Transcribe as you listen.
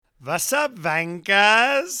What's up,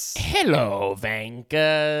 Vankas? Hello,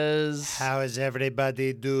 Vankas. How is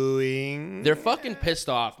everybody doing? They're fucking pissed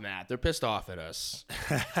off, Matt. They're pissed off at us.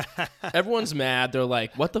 Everyone's mad. They're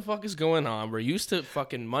like, what the fuck is going on? We're used to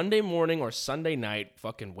fucking Monday morning or Sunday night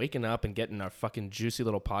fucking waking up and getting our fucking juicy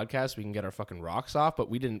little podcast. We can get our fucking rocks off,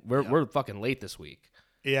 but we didn't. We're fucking late this week.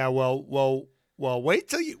 Yeah, well, wait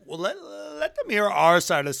till you let them hear our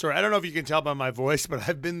side of the story. I don't know if you can tell by my voice, but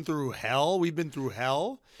I've been through hell. We've been through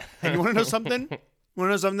hell. And you want to know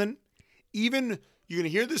something? Even you're going to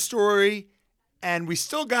hear the story, and we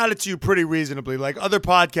still got it to you pretty reasonably. Like, other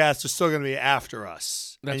podcasts are still going to be after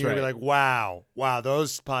us. That's and you're right. going to be like, wow,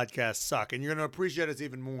 those podcasts suck. And you're going to appreciate us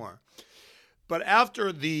even more. But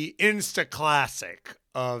after the Insta classic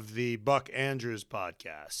of the Buck Andrews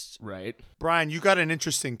podcast, Right. Brian, you got an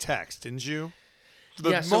interesting text, didn't you? The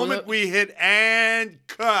Yeah, so moment we hit and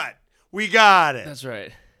cut, we got it. That's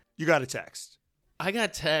right. You got a text. I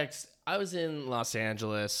got text. I was in Los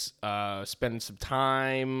Angeles, spending some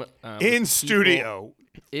time In with studio. people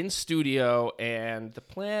in studio, and the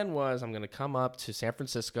plan was I'm going to come up to San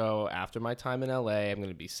Francisco after my time in LA. I'm going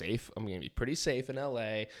to be safe. I'm going to be pretty safe in LA.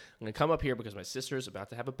 I'm going to come up here because my sister's about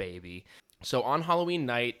to have a baby. So on Halloween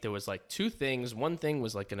night, there was like two things. One thing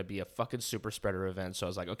was like going to be a fucking super spreader event. So I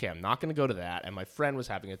was like, okay, I'm not going to go to that. And my friend was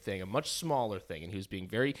having a thing, a much smaller thing. And he was being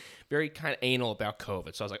very, very kind of anal about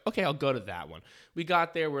COVID. So I was like, okay, I'll go to that one. We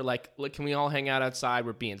got there. We're like, look, can we all hang out outside?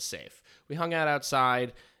 We're being safe. We hung out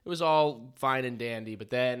outside. It was all fine and dandy. But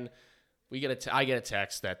then I get a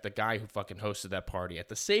text that the guy who fucking hosted that party at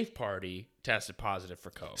the safe party tested positive for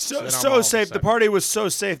COVID. So safe. The party was so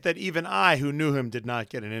safe that even I, who knew him, did not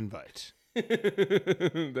get an invite.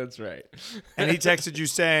 That's right. And he texted you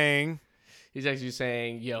saying,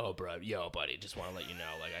 yo, buddy, just want to let you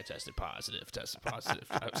know, like, I tested positive.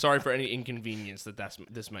 I'm sorry for any inconvenience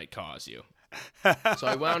this might cause you. So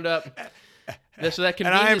I wound up, so that convenience.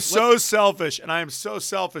 and I am so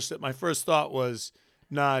selfish that my first thought was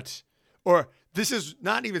not, or this is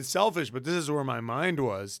not even selfish, but this is where my mind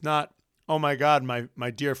was, not, oh my God, my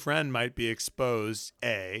dear friend might be exposed,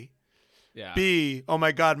 A. Yeah. B, oh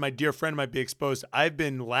my God, my dear friend might be exposed. I've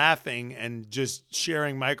been laughing and just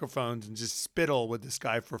sharing microphones and just spittle with this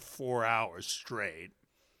guy for 4 hours straight.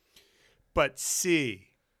 But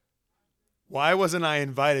C, why wasn't I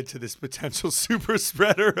invited to this potential super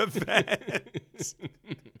spreader event?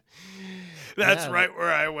 That's right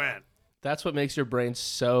where I went. That's what makes your brain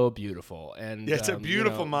so beautiful. And Yeah, it's a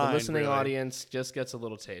beautiful mind, the listening really. audience just gets a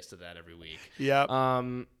little taste of that every week. Yep.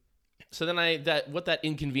 So then what that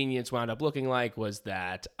inconvenience wound up looking like was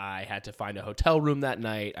that I had to find a hotel room that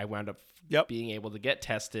night. I wound up being able to get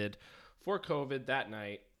tested for COVID that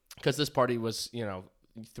night because this party was,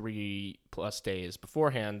 3+ days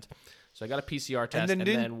beforehand. So I got a PCR test. And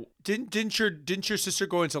then didn't your sister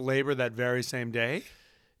go into labor that very same day?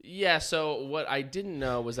 Yeah, so what I didn't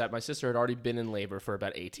know was that my sister had already been in labor for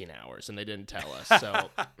about 18 hours, and they didn't tell us. So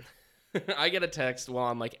I get a text while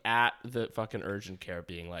I'm, like, at the fucking urgent care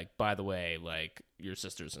being like, by the way, like, your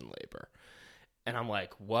sister's in labor. And I'm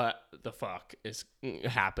like, what the fuck is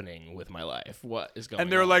happening with my life? What is going on?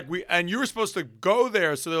 And they're like, and you were supposed to go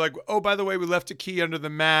there. So they're like, oh, by the way, we left a key under the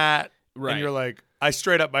mat. Right. And you're like, I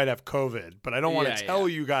straight up might have COVID, but I don't want to tell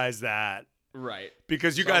you guys that. Right.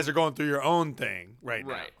 Because you guys are going through your own thing right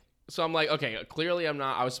now. Right. So I'm like, okay, clearly I'm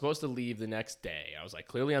not. I was supposed to leave the next day. I was like,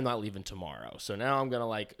 clearly I'm not leaving tomorrow. So now I'm going to,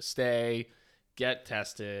 like, stay, get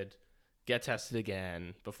tested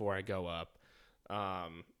again before I go up.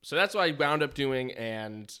 So that's what I wound up doing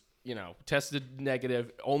and, tested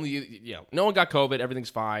negative. Only, no one got COVID. Everything's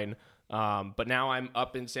fine. But now I'm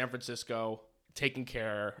up in San Francisco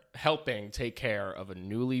helping take care of a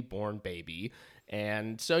newly born baby.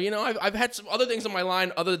 And so, I've had some other things on my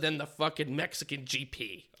line other than the fucking Mexican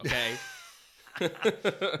GP, okay?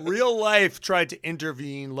 Real life tried to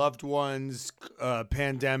intervene, loved ones,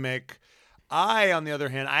 pandemic. I, on the other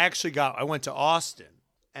hand, I went to Austin.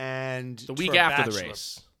 And the week after the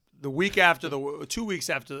race. The week after 2 weeks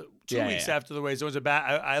after, after the race.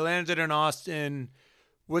 I landed in Austin.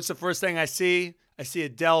 What's the first thing I see? I see a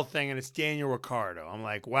Dell thing, and it's Daniel Ricciardo. I'm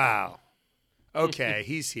like, wow. Okay,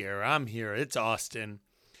 he's here. I'm here. It's Austin.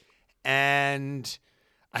 And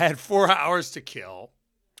I had 4 hours to kill.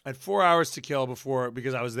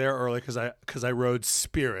 Because I was there early because I rode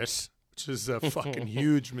Spirit, which is a fucking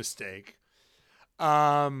huge mistake.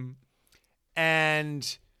 And I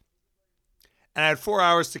had 4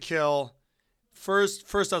 hours to kill.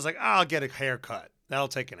 First I was like, I'll get a haircut. That'll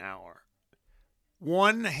take an hour.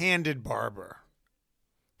 One-handed barber.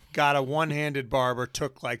 Got a one-handed barber,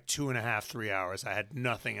 took like 2.5, 3 hours. I had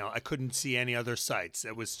nothing else. I couldn't see any other sights.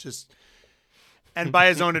 It was just, And by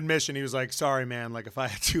his own admission, he was like, "Sorry, man. Like, if I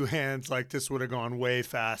had two hands, like this would have gone way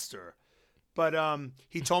faster." But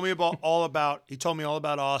he told me all about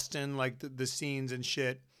Austin, like the scenes and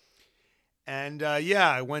shit. And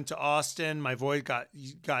I went to Austin. My voice got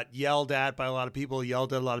yelled at by a lot of people.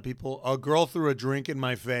 Yelled at a lot of people. A girl threw a drink in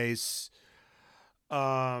my face.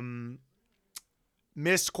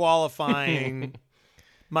 Missed qualifying.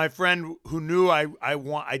 My friend who knew I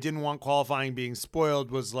didn't want qualifying being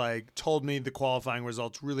spoiled was like told me the qualifying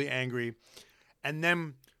results, really angry, and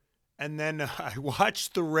then I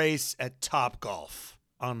watched the race at Topgolf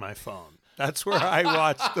on my phone. That's where I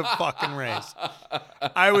watched the fucking race.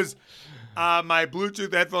 I was my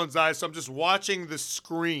Bluetooth headphones died, so I'm just watching the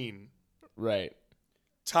screen. Right.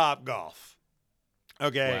 Topgolf.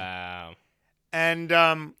 Okay. Wow. And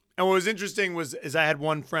what was interesting is I had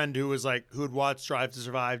one friend who had watched Drive to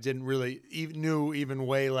Survive, didn't really knew even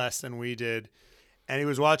way less than we did, and he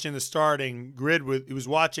was watching the starting grid he was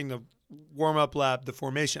watching the warm up lap, the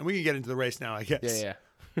formation. We can get into the race now, I guess. Yeah.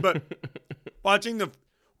 But watching the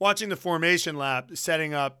formation lap,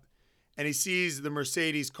 setting up, and he sees the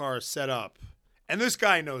Mercedes car set up, and this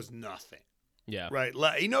guy knows nothing. Yeah. Right.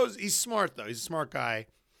 He knows he's smart though. He's a smart guy,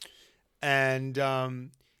 and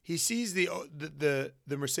he sees the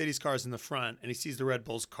Mercedes cars in the front, and he sees the Red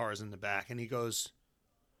Bull's cars in the back, and he goes,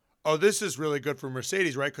 "Oh, this is really good for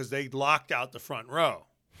Mercedes, right? Because they locked out the front row."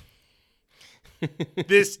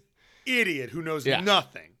 This idiot who knows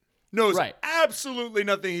nothing, knows absolutely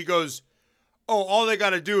nothing. He goes, "Oh, all they got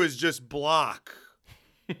to do is just block,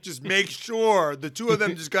 just make sure the two of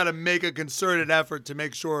them just got to make a concerted effort to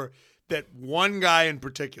make sure that one guy in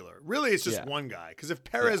particular, really, it's just one guy, because if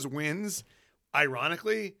Perez wins."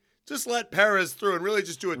 Ironically, just let Perez through and really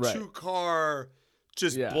just do a two-car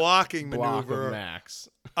blocking maneuver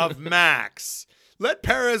of Max. Let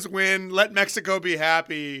Perez win, let Mexico be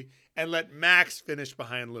happy, and let Max finish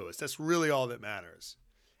behind Lewis. That's really all that matters.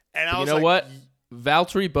 And I was you know what?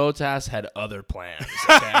 Valtteri Bottas had other plans.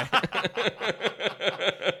 Okay?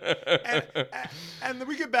 and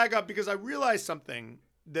we could back up because I realized something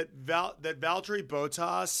that Valtteri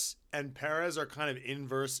Bottas and Perez are kind of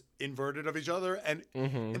inverted of each other. And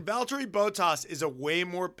Valtteri Bottas is a way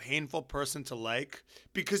more painful person to like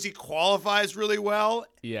because he qualifies really well.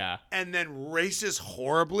 Yeah. And then races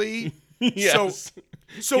horribly. Yes.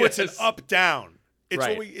 So it's an up down. It's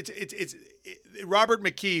right. It's Robert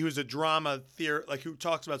McKee, who's a drama theorist, who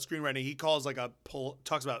talks about screenwriting. He calls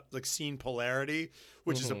talks about scene polarity,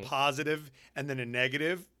 which is a positive and then a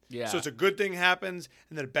negative. Yeah. So it's a good thing happens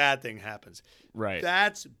and then a bad thing happens. Right.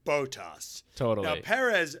 That's Bottas. Totally. Now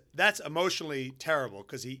Perez, that's emotionally terrible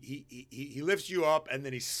because he lifts you up and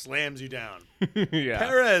then he slams you down. Yeah.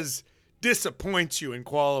 Perez disappoints you in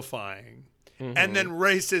qualifying and then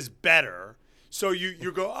races better. So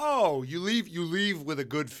you go, you leave with a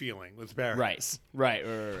good feeling with Perez.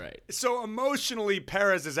 Right. So emotionally,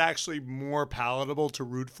 Perez is actually more palatable to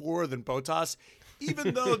root for than Bottas,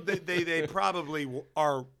 even though they probably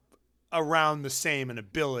are around the same in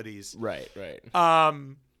abilities. Right.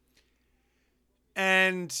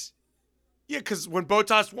 And yeah, because when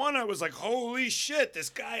Bottas won, I was like, holy shit, this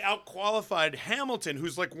guy out-qualified Hamilton,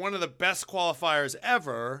 who's one of the best qualifiers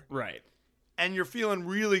ever. Right. And you're feeling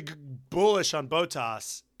really bullish on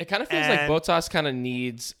Bottas. It kind of feels like Bottas kind of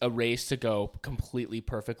needs a race to go completely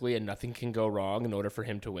perfectly and nothing can go wrong in order for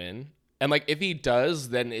him to win. And if he does,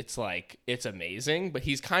 then it's amazing. But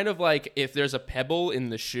he's kind of if there's a pebble in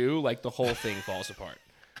the shoe, the whole thing falls apart.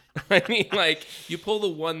 I mean, you pull the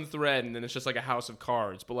one thread and then it's just like a house of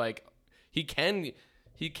cards. But he can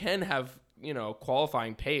have,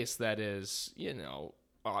 qualifying pace that is,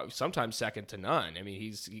 sometimes second to none. I mean,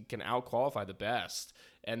 he can out-qualify the best.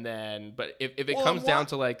 And then, but if it comes down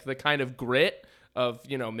to the kind of grit of,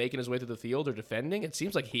 making his way through the field or defending, it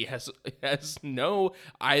seems like he has no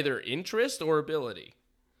either interest or ability.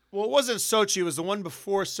 Well, it wasn't Sochi. It was the one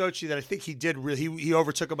before Sochi that I think he did really. He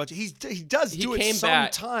overtook a bunch. He does do it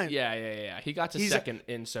sometimes. Yeah. He got to second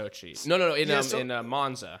in Sochi. No. In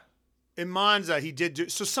Monza. In Monza, he did do.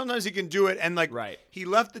 So sometimes he can do it, and right. He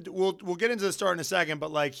left the. We'll get into the start in a second,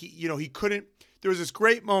 but he couldn't. There was this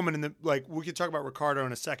great moment in the we could talk about Ricardo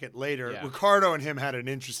in a second later. Yeah. Ricardo and him had an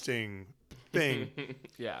interesting thing.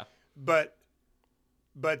 Yeah. But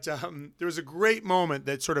there was a great moment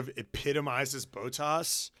that sort of epitomizes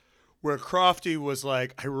Bottas, where Crofty was I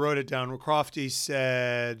wrote it down. Where Crofty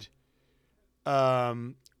said,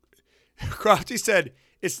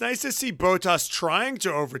 it's nice to see Bottas trying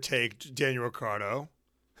to overtake Daniel Ricciardo.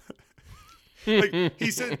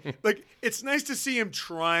 He said, it's nice to see him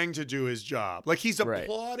trying to do his job. He's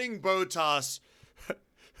applauding Bottas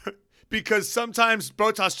because sometimes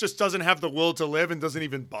Bottas just doesn't have the will to live and doesn't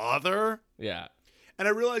even bother. Yeah. And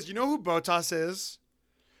I realized, you know who Bottas is?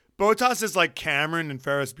 Bottas is like Cameron in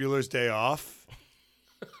Ferris Bueller's Day Off.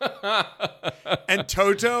 And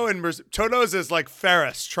Toto's is like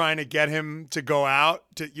Ferris trying to get him to go out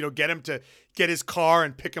to, get him to get his car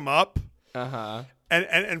and pick him up. Uh-huh.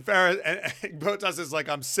 And Ferris and Bottas is like,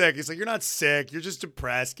 I'm sick. He's like, you're not sick. You're just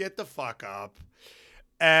depressed. Get the fuck up.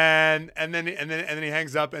 And then he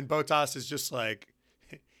hangs up, and Bottas is just like,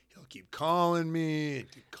 he'll keep calling me,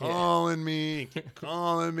 and keep calling me, and keep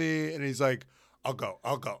calling me, and he's like, I'll go.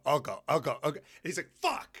 And he's like,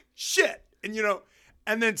 fuck, shit,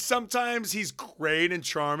 and then sometimes he's great and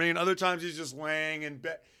charming, and other times he's just laying in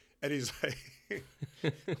bed, and he's like,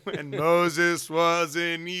 when Moses was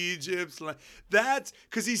in Egypt, that's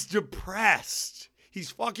because he's depressed.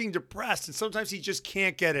 He's fucking depressed, and sometimes he just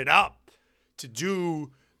can't get it up to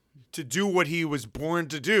do what he was born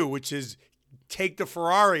to do, which is take the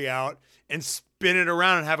Ferrari out and spin it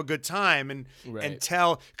around and have a good time and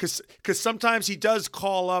tell, because sometimes he does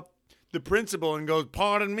call up the principal and goes,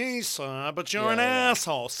 pardon me, sir, but you're an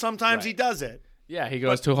asshole. Sometimes he does it. Yeah, he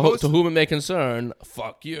goes, to whom it may concern,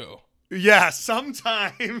 fuck you. Yeah,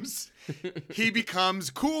 sometimes he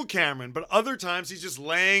becomes cool Cameron, but other times he's just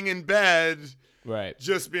laying in bed,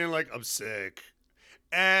 just being like, I'm sick.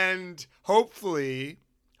 And hopefully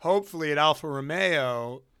at Alfa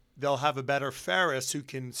Romeo, they'll have a better Ferris who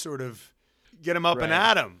can sort of get him up and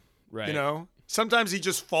at him. Right. Sometimes he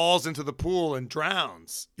just falls into the pool and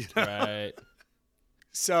drowns. Right.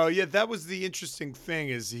 So yeah, that was the interesting thing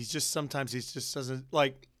is he just doesn't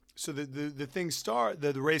like. So the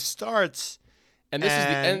race starts, and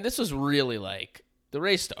this was really like the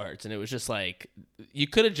race starts, and it was just like you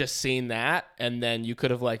could have just seen that, and then you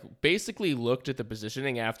could have like basically looked at the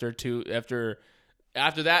positioning after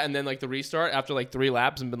that, and then like the restart after like 3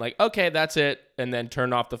 laps, and been like, okay, that's it, and then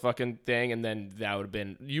turned off the fucking thing, and then that would have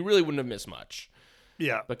been, you really wouldn't have missed much.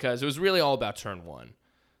 Yeah, because it was really all about turn 1.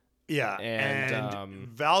 Yeah,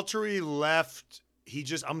 and Valtteri left.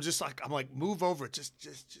 I'm like, move over. Just,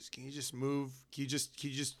 can you just move? Can you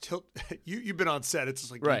just tilt? You've been on set. It's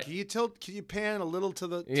just like, can you tilt? Can you pan a little to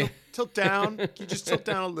the, tilt down? Can you just tilt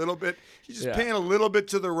down a little bit? Can you just pan a little bit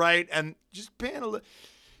to the right and just pan a little,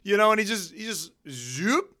 and he just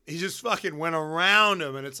zoop. He just fucking went around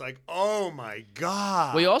him. And it's like, oh my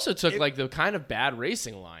God. Well, he also took like the kind of bad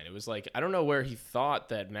racing line. It was like, I don't know where he thought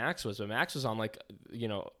that Max was, but Max was on like,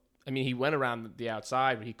 I mean, he went around the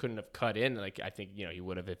outside, but he couldn't have cut in. Like, I think, he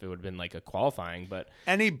would have if it would have been like a qualifying.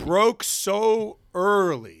 And he broke so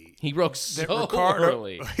early. He broke so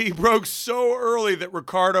early. He broke so early that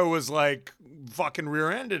Ricciardo was like fucking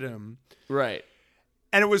rear-ended him. Right.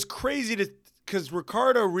 And it was crazy because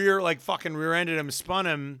Ricciardo rear-ended him, spun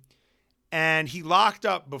him, and he locked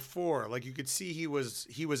up before. Like, you could see he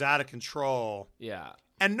was out of control. Yeah.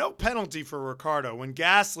 And no penalty for Ricciardo when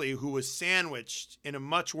Gasly, who was sandwiched in a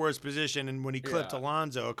much worse position, and when he clipped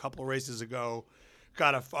Alonso a couple races ago,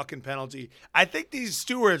 got a fucking penalty. I think these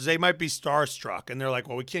stewards, they might be starstruck, and they're like,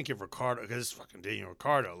 well, we can't give Ricciardo, because it's fucking Daniel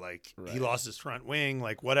Ricciardo. Like, he lost his front wing,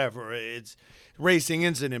 like, whatever. It's racing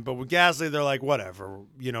incident. But with Gasly, they're like, whatever.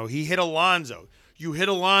 He hit Alonso. You hit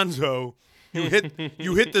Alonso. You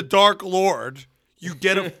hit the Dark Lord. You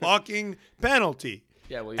get a fucking penalty.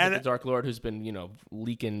 Yeah, well, you hit the Dark Lord who's been,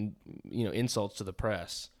 leaking, insults to the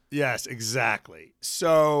press. Yes, exactly.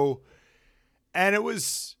 So, and it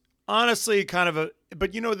was honestly kind of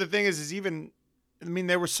but the thing is even,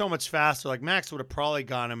 they were so much faster. Like, Max would have probably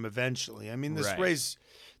got him eventually. I mean, this race,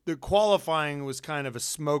 the qualifying was kind of a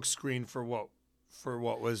smokescreen for what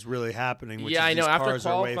was really happening. Which is I know. After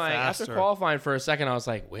qualifying for a second, I was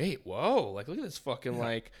like, wait, whoa, like, look at this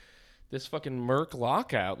fucking this fucking Merc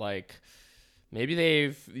lockout, like. Maybe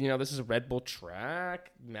they've, this is a Red Bull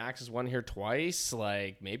track. Max has won here twice.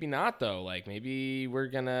 Like, maybe not though. Like, maybe we're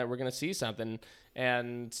gonna see something.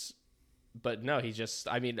 But no, he just.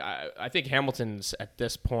 I think Hamilton's at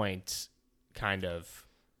this point kind of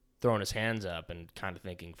throwing his hands up and kind of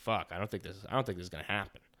thinking, "Fuck, I don't think this is gonna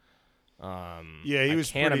happen." He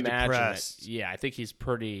was pretty depressed. I think he's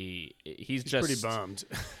pretty. He's just pretty bummed.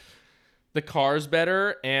 The car's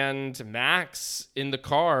better, and Max in the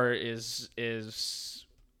car is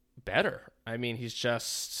better. I mean, he's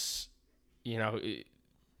just, Hamilton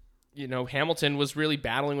was really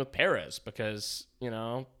battling with Perez because,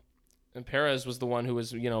 and Perez was the one who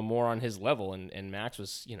was, more on his level, and Max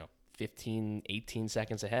was, 15, 18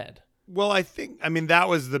 seconds ahead. Well, that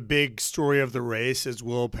was the big story of the race is,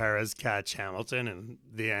 will Perez catch Hamilton? And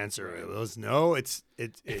the answer was no.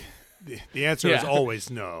 the answer is always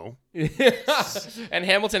no. And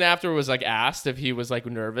Hamilton after was like asked if he was like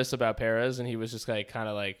nervous about Perez, and he was just like kind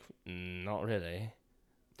of like, not really.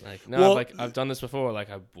 Like, no, well, like I've done this before. Like,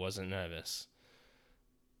 I wasn't nervous.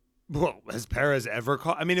 Well, has Perez ever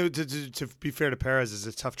caught? I mean, to be fair to Perez, is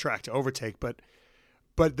a tough track to overtake. But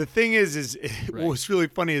the thing is right. What's really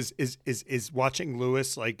funny is watching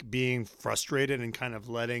Lewis like being frustrated and kind of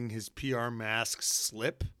letting his PR mask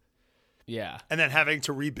slip. Yeah, and then having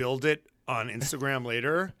to rebuild it on Instagram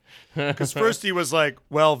later. Because first he was like,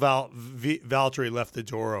 "Well, Valtteri left the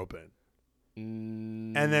door open."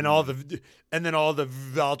 And then all the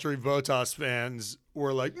Valtteri Bottas fans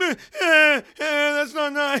were like, that's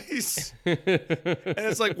not nice. And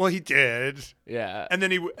it's like, well, he did. Yeah. And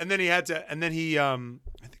then he I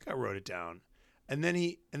think I wrote it down. And then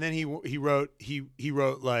he wrote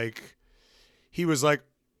like, he was like,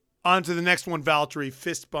 on to the next one, Valtteri,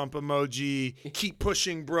 fist bump emoji, keep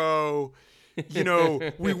pushing, bro. You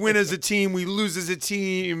know, we win as a team, we lose as a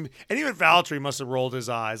team. And even Valtteri must have rolled his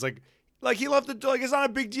eyes. Like he left the door, like it's not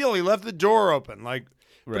a big deal. He left the door open, like,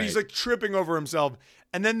 but he's like tripping over himself.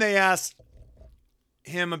 And then they asked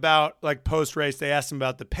him about like post race. They asked him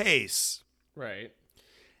about the pace, right?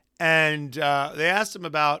 And they asked him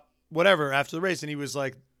about whatever after the race, and he was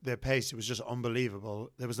like, "The pace, it was just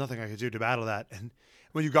unbelievable. There was nothing I could do to battle that." And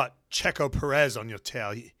when you got Checo Perez on your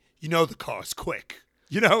tail, you know the car's quick.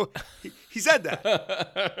 You know, he said that,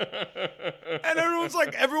 and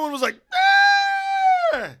everyone was like.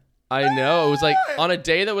 Ah! I know. It was like on a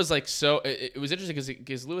day that was like so. It was interesting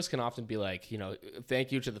because Lewis can often be like, you know,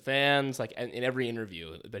 thank you to the fans, like in every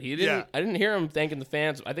interview. But he didn't. Yeah. I didn't hear him thanking the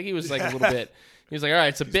fans. I think he was like a little bit. He was like, all right,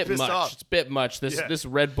 it's a bit much. Off. It's a bit much. This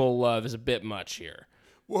Red Bull love is a bit much here.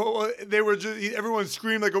 Well, they were just everyone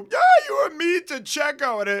screamed like, "Yeah, you were mean to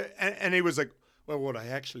Checo," and he was like. Well, what I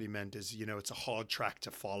actually meant is, you know, it's a hard track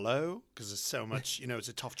to follow because there's so much, you know, it's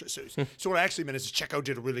a tough track. So what I actually meant is Checo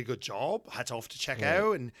did a really good job. Hats off to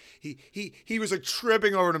Checo. And he was like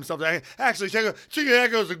tripping over himself. Actually,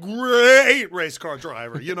 Checo is a great race car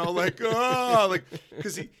driver, you know, like,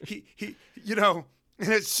 because he, you know, and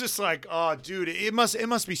it's just like, oh, dude, it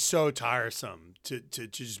must be so tiresome to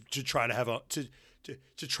try to have to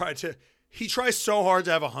try to. He tries so hard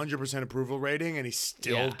to have 100% approval rating, and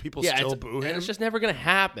people still boo him. And it's just never gonna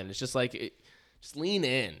happen. It's just like, just lean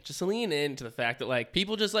in. Just lean into the fact that like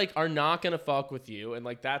people just like are not gonna fuck with you, and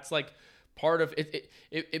like that's like part of it.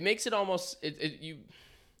 It makes it almost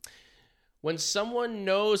when someone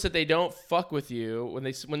knows that they don't fuck with you,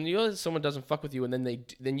 when you know that someone doesn't fuck with you, and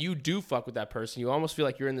then you do fuck with that person, you almost feel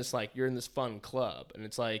like you're in this fun club, and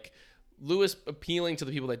it's like. Lewis appealing to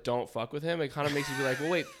the people that don't fuck with him, it kind of makes you be like,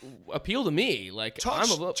 well, wait, appeal to me. Like, talk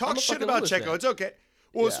shit about Checo. Fan. It's okay.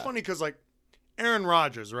 Well, it's funny because, like, Aaron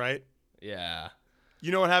Rodgers, right? Yeah.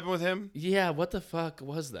 You know what happened with him? Yeah, what the fuck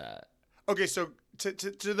was that? Okay, so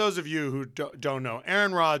to those of you who don't know,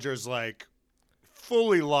 Aaron Rodgers, like,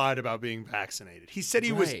 fully lied about being vaccinated. He said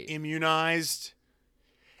he was immunized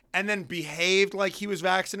and then behaved like he was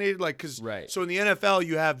vaccinated. Like, because so in the NFL,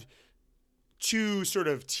 you have two sort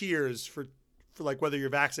of tiers for like whether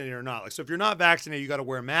you're vaccinated or not. Like, so if you're not vaccinated, you got to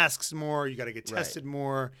wear masks more. You got to get tested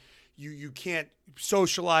more. You can't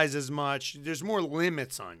socialize as much. There's more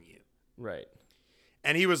limits on you. Right.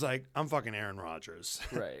 And he was like, I'm fucking Aaron Rodgers.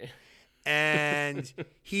 Right. And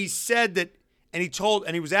he said that, and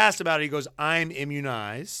he was asked about it. He goes, I'm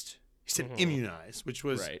immunized. He said immunized, which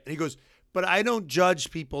was, and he goes, but I don't judge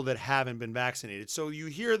people that haven't been vaccinated. So you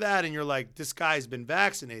hear that and you're like, this guy's been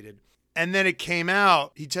vaccinated. And then it came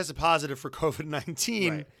out, he tested positive for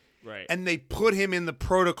COVID-19. Right. And they put him in the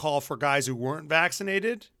protocol for guys who weren't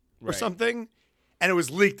vaccinated or something. And it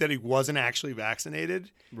was leaked that he wasn't actually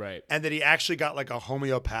vaccinated. Right. And that he actually got like a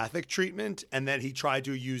homeopathic treatment and that he tried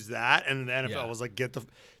to use that. And the NFL was like, get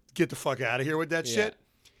the fuck out of here with that shit.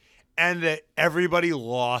 And that everybody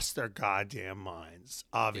lost their goddamn minds,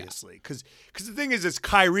 obviously, because the thing is,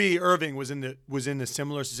 Kyrie Irving was in the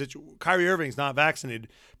similar situation. Kyrie Irving's not vaccinated,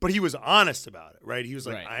 but he was honest about it, right? He was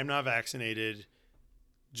like, "I'm not vaccinated,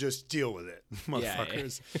 just deal with it,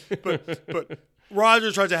 motherfuckers." But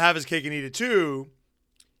Roger tried to have his cake and eat it too,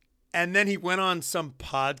 and then he went on some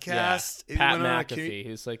podcast. Pat McAfee.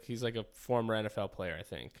 He's like a former NFL player, I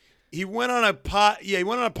think. He went on a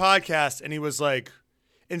podcast, and he was like.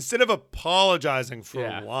 Instead of apologizing for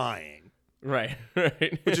lying, right,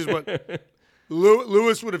 which is what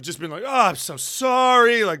Lewis would have just been like, "Oh, I'm so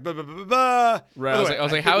sorry," like blah blah blah blah. Right. I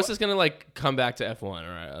was like, how is this gonna like come back to F1? All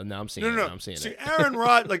right, now I'm seeing it. Now I'm seeing it. Aaron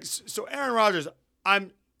Rodgers,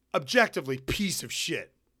 I'm objectively piece of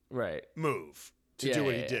shit. Right. Move to do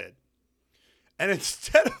what he did, And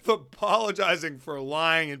instead of apologizing for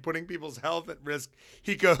lying and putting people's health at risk,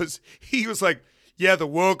 he was like, yeah, the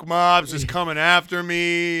woke mob's just coming after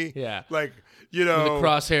me. Yeah. Like, The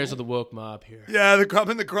crosshairs of the woke mob here. Yeah, I'm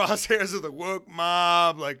in the crosshairs of the woke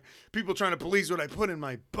mob. Like, people trying to police what I put in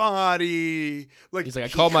my body. Like, he's like, I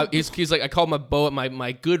called my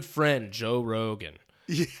good friend Joe Rogan.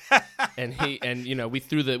 Yeah. And we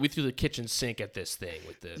threw the kitchen sink at this thing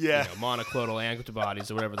with the monoclonal antibodies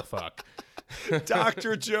or whatever the fuck.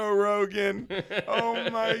 Dr. Joe Rogan. Oh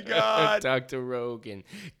my God. Dr. Rogan,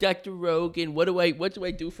 what do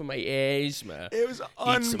I do for my asthma? It was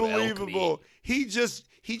unbelievable. He just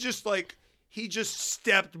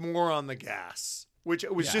stepped more on the gas, which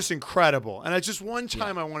was just incredible. And one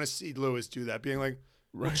time I want to see Lewis do that, being like,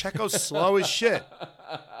 well, Checo's slow as shit.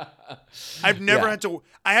 I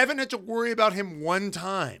haven't had to worry about him one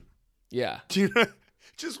time. Yeah.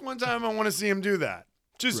 Just one time I want to see him do that.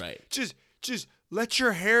 Just let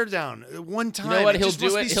your hair down one time. You know what? He'll must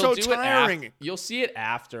do it. Be He'll so do tiring. it. You'll see it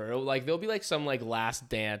after. There'll be like some like Last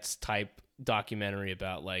Dance type documentary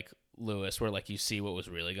about like Lewis, where like you see what was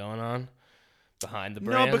really going on behind the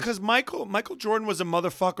brand. No, because Michael Jordan was a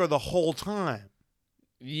motherfucker the whole time.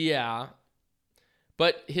 Yeah.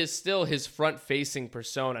 But his front-facing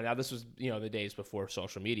persona. Now this was, the days before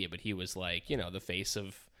social media, but he was like, the face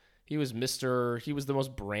of. He was the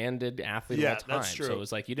most branded athlete of all time. That's true. So it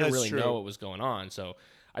was like you didn't really know what was going on. So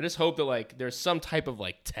I just hope that like there's some type of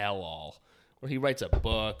like tell-all where he writes a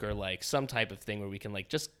book or like some type of thing where we can like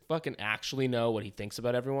just fucking actually know what he thinks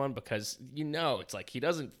about everyone, because it's like he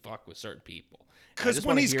doesn't fuck with certain people. Because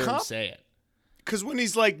when he's say it. Because when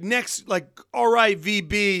he's like next, like, all right,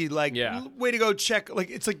 VB, like, way to go, check. Like,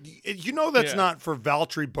 it's like, that's not for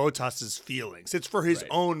Valtteri Bottas's feelings. It's for his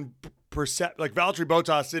own perception. Like, Valtteri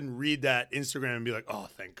Bottas didn't read that Instagram and be like, oh,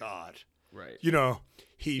 thank God. Right.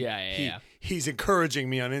 He's encouraging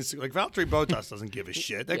me on Instagram. Like, Valtteri Bottas doesn't give a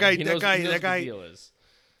shit. That guy. The deal is.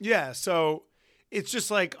 Yeah. So it's just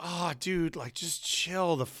like, oh, dude, like, just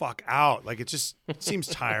chill the fuck out. Like, it seems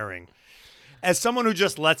tiring. As someone who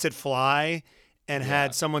just lets it fly. And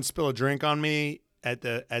had someone spill a drink on me at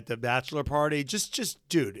the bachelor party. Just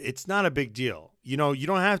dude, it's not a big deal. You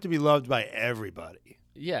don't have to be loved by everybody.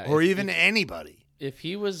 Yeah. Or even anybody. If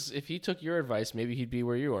he took your advice, maybe he'd be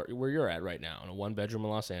where you're at right now, in a 1-bedroom in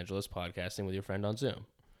Los Angeles, podcasting with your friend on Zoom.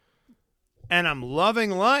 And I'm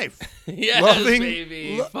loving life. Yes,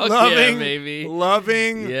 baby. Fuck loving, yeah, baby.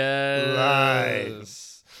 Loving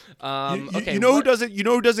life. Okay.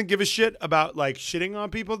 Who doesn't give a shit about like shitting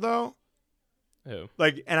on people though? Who?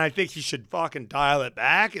 Like, and I think he should fucking dial it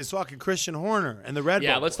back, is fucking Christian Horner and the Red Bull.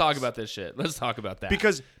 Yeah, let's talk about this shit. Let's talk about that.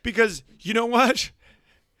 Because you know what?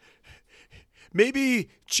 Maybe,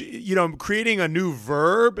 creating a new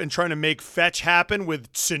verb and trying to make fetch happen with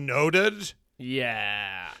synoded.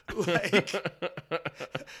 Yeah.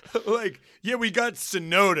 We got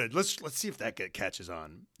synoded. Let's see if that catches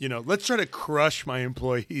on. Let's try to crush my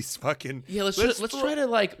employees. Fucking let's try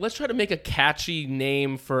to make a catchy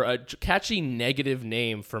negative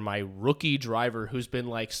name for my rookie driver who's been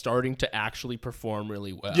like starting to actually perform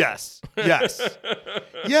really well. Yes. Yeah,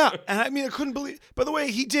 and I mean I couldn't believe. By the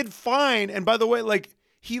way, he did fine, and by the way, like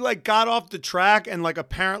he like got off the track, and like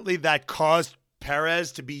apparently that caused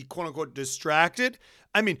Perez to be quote unquote distracted.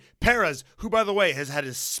 I mean, Perez, who by the way has had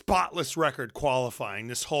a spotless record qualifying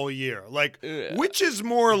this whole year. Like, which is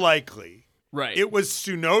more likely? Right. It was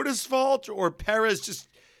Tsunoda's fault, or Perez just,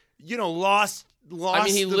 lost. I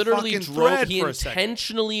mean, he literally drove. He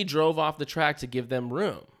intentionally drove off the track to give them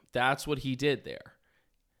room. That's what he did there.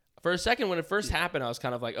 For a second, when it first happened, I was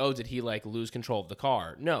kind of like, oh, did he like lose control of the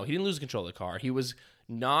car? No, he didn't lose control of the car. He was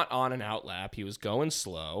not on an outlap. He was going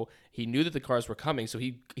slow. He knew that the cars were coming, so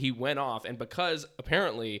he went off. And because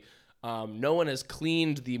apparently no one has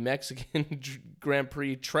cleaned the Mexican Grand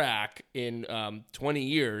Prix track in 20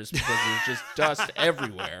 years because there's just dust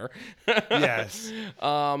everywhere. Yes.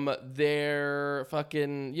 They're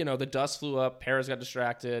fucking, the dust flew up. Perez got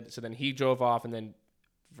distracted. So then he drove off, and then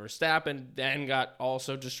Verstappen then got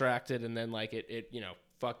also distracted, and then like it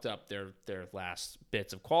fucked up their last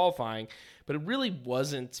bits of qualifying. But it really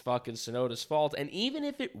wasn't fucking Tsunoda's fault. And even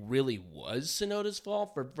if it really was Tsunoda's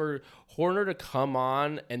fault, for Horner to come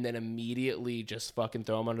on and then immediately just fucking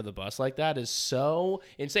throw him under the bus like that is so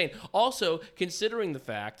insane. Also, considering the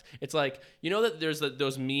fact, it's like, that there's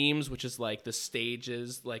those memes, which is like the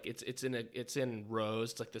stages, like it's in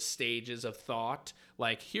rows, it's like the stages of thought.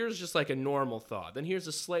 Like, here's just like a normal thought. Then here's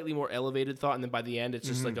a slightly more elevated thought. And then by the end, it's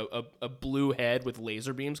just like a blue head with laser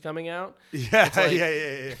laser beams coming out. Yeah, like,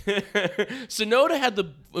 yeah.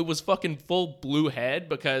 Tsunoda it was fucking full blue head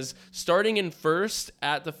because starting in first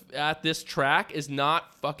at this track is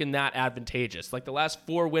not fucking that advantageous. Like the last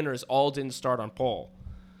 4 winners all didn't start on pole.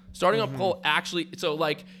 Starting on pole actually, so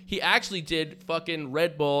like he actually did fucking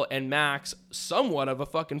Red Bull and Max somewhat of a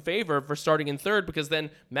fucking favor for starting in third because then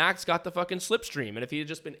Max got the fucking slipstream. And if he had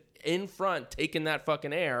just been in front taking that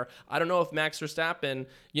fucking air, I don't know if Max Verstappen,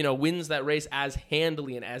 wins that race as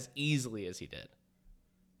handily and as easily as he did.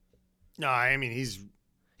 No, I mean, he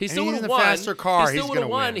still would have won. Faster car, he's going to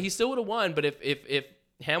win. He still would have won, but if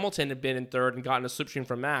Hamilton had been in third and gotten a slipstream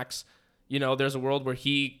from Max, there's a world where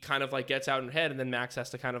he kind of like gets out in head and then Max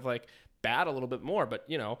has to kind of like bat a little bit more. But,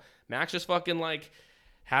 Max just fucking like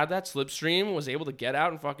had that slipstream, was able to get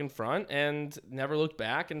out in fucking front and never looked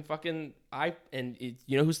back. And fucking,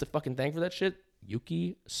 who's the fucking thank for that shit?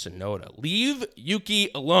 Yuki Tsunoda. Leave Yuki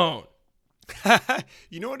alone.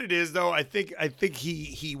 You know what it is, though? I think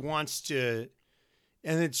he wants to,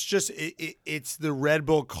 and it's just, it's the Red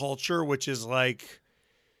Bull culture, which is like,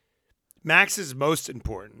 Max is most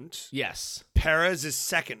important. Yes. Perez is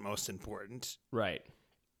second most important. Right.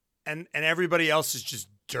 And everybody else is just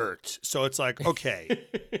dirt. So it's like, okay.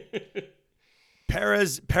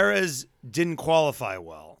 Perez didn't qualify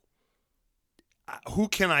well. Who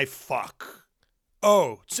can I fuck?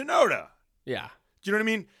 Oh, Tsunoda. Yeah. Do you know what I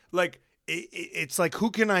mean? Like, it's like,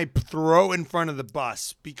 who can I throw in front of the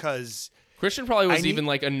bus? Because Christian probably was even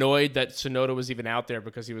like annoyed that Tsunoda was even out there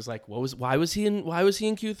because he was like, why was he in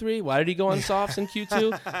Q3? Why did he go on softs in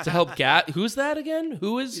Q2 to help who's that again?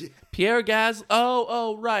 Who is Pierre Gas?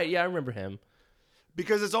 Oh, right. Yeah, I remember him.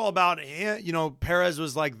 Because it's all about, Perez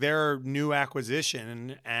was like their new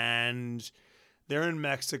acquisition and they're in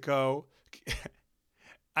Mexico.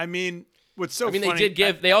 I mean, what's so funny.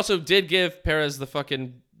 They also did give Perez the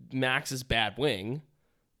fucking Max's bad wing,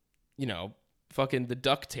 fucking the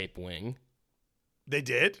duct tape wing. They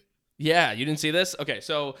did? Yeah, you didn't see this? Okay,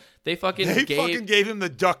 so they fucking gave him the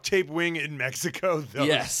duct tape wing in Mexico.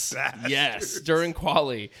 Yes, during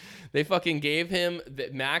quali. They fucking gave him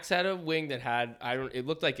Max had a wing that had it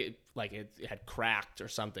looked like it had cracked or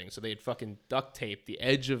something. So they had fucking duct taped the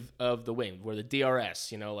edge of the wing where the DRS,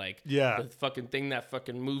 the fucking thing that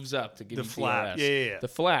fucking moves up to give the you flap. DRS. Yeah. The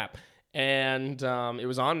flap. And it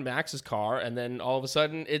was on Max's car, and then all of a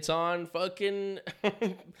sudden it's on fucking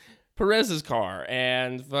Perez's car,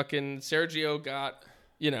 and fucking Sergio got,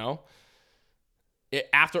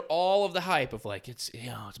 after all of the hype of like it's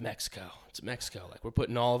Mexico, like we're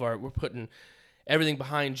putting everything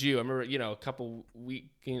behind you. I remember a couple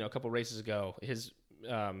races ago, his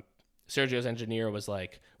Sergio's engineer was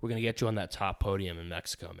like, we're gonna get you on that top podium in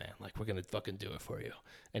Mexico, man. Like we're gonna fucking do it for you.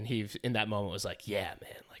 And he in that moment was like, yeah,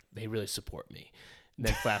 man, like they really support me. And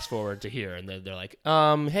then fast forward to here, and they're like,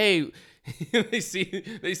 hey, they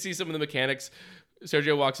see some of the mechanics.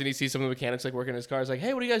 Sergio walks in, he sees some of the mechanics like working his car. He's like,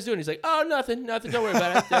 hey, what are you guys doing? He's like, oh, nothing. Don't worry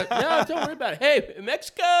about it. No, don't worry about it. Hey,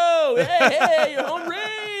 Mexico. Hey, your home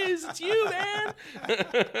race. It's you, man.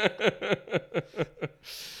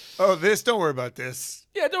 Oh, don't worry about this.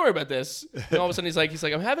 Yeah, don't worry about this. And all of a sudden he's like,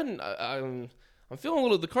 I'm feeling a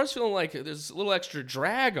little, the car's feeling like there's a little extra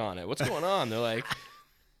drag on it. What's going on? They're like,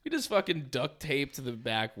 you just fucking duct taped the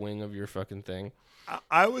back wing of your fucking thing.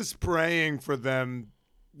 I was praying for them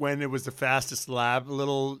when it was the fastest lap,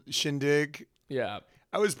 little shindig. Yeah.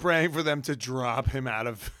 I was praying for them to drop him out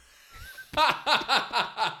of.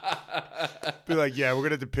 Be like, yeah, we're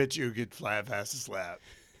going to have to pitch you, get fastest lap.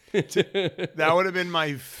 That would have been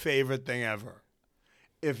my favorite thing ever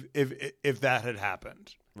if that had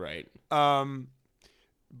happened. Right.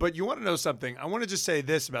 But you want to know something? I want to just say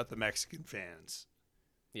this about the Mexican fans.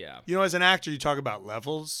 Yeah. As an actor, you talk about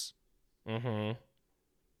levels. Mm-hmm.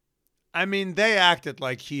 I mean, they acted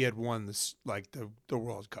like he had won this, like the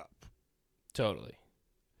World Cup. Totally.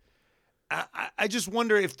 I just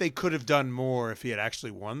wonder if they could have done more if he had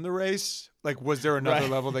actually won the race. Like, was there another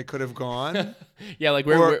level they could have gone? Yeah, like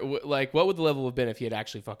like what would the level have been if he had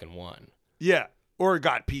actually fucking won? Yeah, or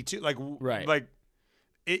got P2. Like, right. Like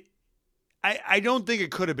it. I don't think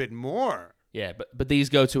it could have been more. Yeah, but these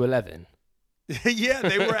go to 11. Yeah,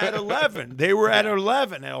 they were at 11. They were at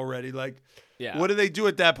 11 already. Like, yeah. What do they do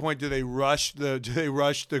at that point? Do they rush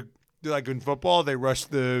the like in football? They rush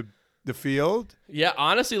the field? Yeah,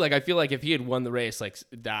 honestly, like I feel like if he had won the race, like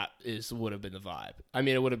would have been the vibe. I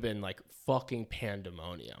mean, it would have been like fucking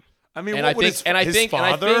pandemonium. I mean, I think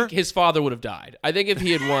his father would have died. I think if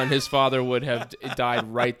he had won, his father would have died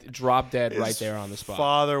dropped dead right there on the spot. His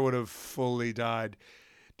father would have fully died.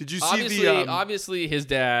 Did you see obviously his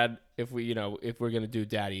dad? If we're gonna do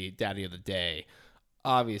daddy of the day,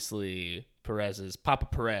 obviously Papa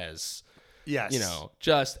Perez. Yes. You know,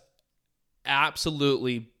 just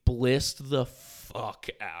absolutely blissed the fuck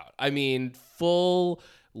out. I mean, full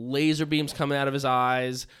laser beams coming out of his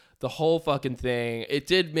eyes, the whole fucking thing. It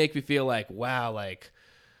did make me feel like, wow, like.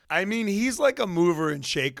 I mean, he's like a mover and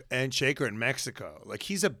shaker in Mexico. Like,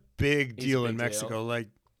 he's a big deal in Mexico. Like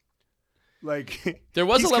there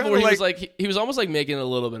was a level where he was almost like making it a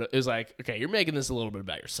little bit. It was like, okay, you're making this a little bit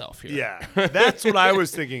about yourself here. Yeah, that's what I was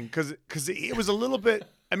thinking because it was a little bit.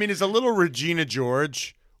 I mean, it's a little Regina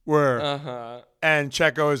George where and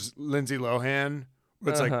Checo is Lindsay Lohan.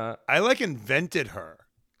 Where it's like I like invented her,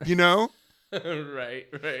 you know. right.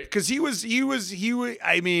 Because he was.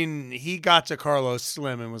 I mean, he got to Carlos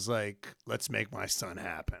Slim and was like, "Let's make my son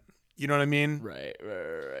happen." You know what I mean? Right.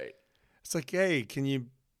 It's like, hey, can you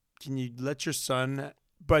let your son?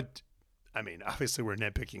 But I mean, obviously, we're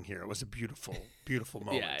nitpicking here. It was a beautiful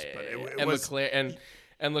moment. Yeah. But it and was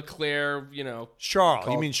Leclerc, you know, Charles.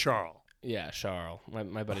 You mean Charles? Yeah, Charles,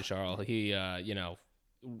 my buddy Charles. He, you know,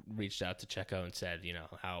 reached out to Checo and said, you know,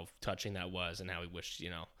 how touching that was and how he wished, you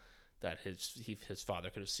know, that his father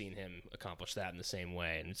could have seen him accomplish that in the same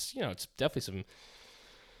way. And it's, you know, it's definitely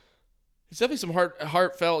some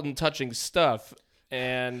heartfelt and touching stuff.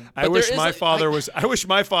 And I wish my father was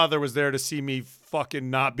there to see me fucking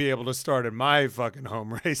not be able to start in my fucking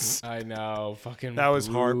home race. I know, fucking that was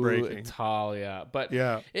heartbreaking. Italia, but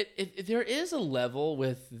yeah, there is a level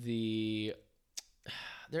where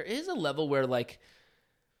like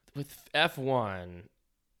with F1.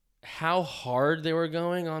 How hard they were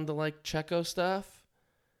going on the like Checo stuff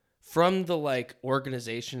from the like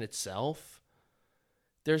organization itself.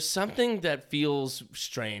 There's something that feels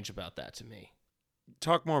strange about that to me.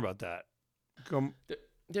 Talk more about that.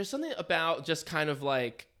 There's something about just kind of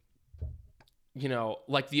like, you know,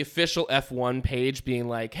 like the official F1 page being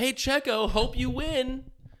like, "Hey Checo, hope you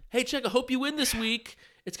win. Hey Checo, hope you win this week."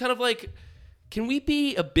 It's kind of like, can we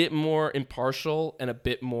be a bit more impartial and a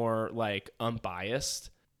bit more like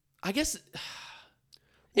unbiased? I guess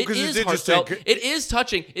it is heartfelt. It is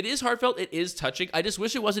touching. It is heartfelt. It is touching. I just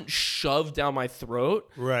wish it wasn't shoved down my throat.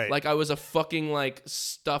 Right. Like I was a fucking like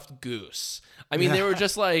stuffed goose. I mean, they're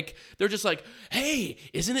just like, hey,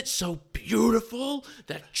 isn't it so beautiful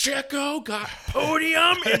that Checo got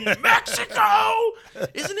podium in Mexico?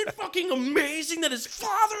 Isn't it fucking amazing that his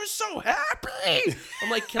father is so happy?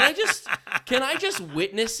 I'm like, can I just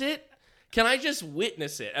witness it? Can I just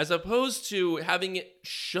witness it as opposed to having it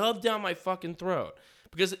shoved down my fucking throat?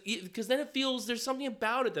 Because then it feels, there's something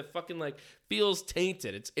about it that fucking like feels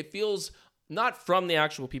tainted. It feels not from the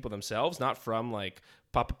actual people themselves, not from like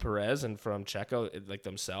Papa Perez and from Checo like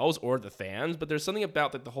themselves or the fans, but there's something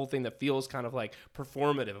about like the whole thing that feels kind of like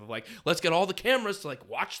performative of like, let's get all the cameras to like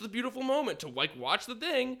watch the beautiful moment, to like watch the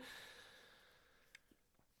thing.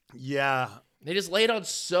 Yeah. They just lay it on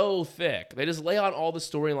so thick. They just lay on all the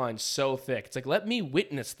storylines so thick. It's like, let me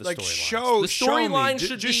witness the storylines. The storyline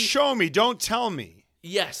should just show me. Don't tell me.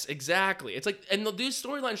 Yes, exactly. It's like, and these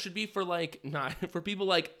storylines should be for like, not for people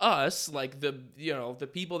like us, like the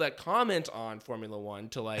people that comment on Formula One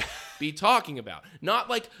to like be talking about,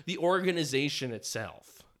 not like the organization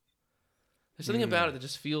itself. There's something about it that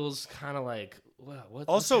just feels kind of like, wow.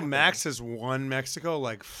 Also, Max has won Mexico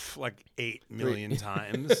like 8 million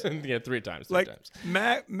times. Yeah, 3 times.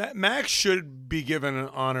 Max should be given an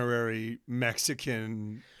honorary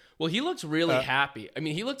Mexican. Well, he looks really happy. I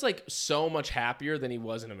mean, he looked like so much happier than he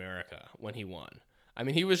was in America when he won. I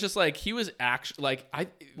mean, he was just like, he was actually like,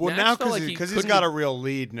 well, Max now because he's got a real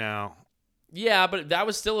lead now. Yeah, but that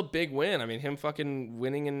was still a big win. I mean, him fucking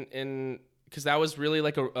winning in because that was really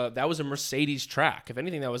like that was a Mercedes track. If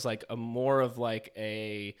anything, that was like a more of like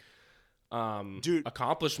a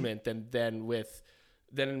accomplishment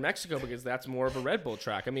than in Mexico, because that's more of a Red Bull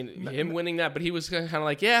track. I mean, him winning that, but he was kind of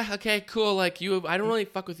like, yeah, okay, cool. Like I don't really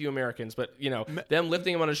fuck with you Americans, but you know, them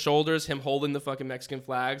lifting him on his shoulders, him holding the fucking Mexican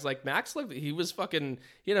flags. Like Max looked, he had a fucking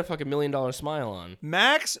 $1 million smile on.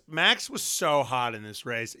 Max was so hot in this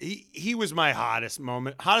race. He was my hottest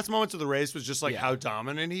moment. Hottest moments of the race was just like how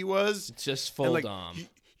dominant he was. Just full dom.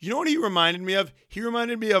 You know what he reminded me of? He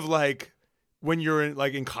reminded me of like when you're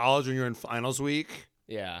in college, when you're in finals week.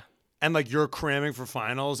 Yeah. And like you're cramming for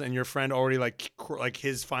finals, and your friend already like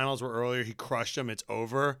his finals were earlier. He crushed them. It's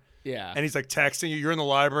over. Yeah. And he's like texting you. You're in the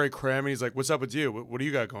library cramming. He's like, "What's up with you? What do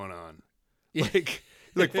you got going on?" Yeah.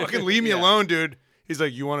 Like fucking leave me alone, dude. He's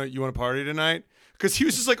like, "You want to party tonight?" Because he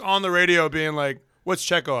was just like on the radio being like, "What's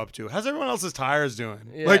Checo up to? How's everyone else's tires doing?"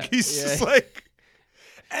 Yeah. Like he's just like.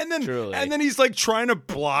 And then Truly. and then he's like trying to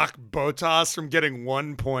block Bottas from getting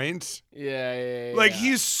 1 point. Yeah. Like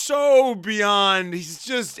he's so beyond. He's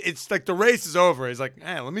just. It's like the race is over. He's like,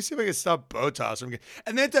 hey, let me see if I can stop Bottas from getting.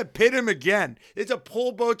 And they have to pit him again. They have to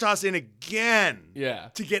pull Bottas in again. Yeah.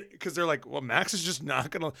 To get because they're like, well, Max is just not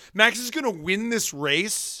gonna. Max is gonna win this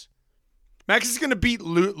race. Max is gonna beat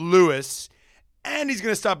Lewis, and he's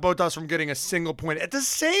gonna stop Bottas from getting a single point at the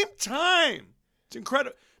same time. It's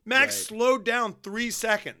incredible. Max slowed down 3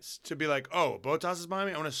 seconds to be like, oh, Bottas is behind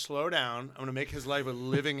me. I'm going to slow down. I'm going to make his life a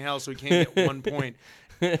living hell so he can't get 1 point.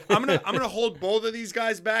 I'm gonna hold both of these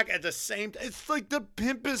guys back at the same time. It's like the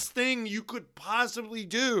pimpest thing you could possibly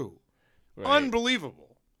do. Right.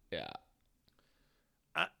 Unbelievable. Yeah.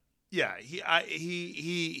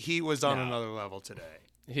 He was on another level today.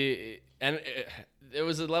 It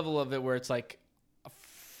was a level of it where it's like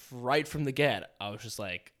right from the get, I was just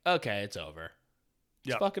like, okay, it's over.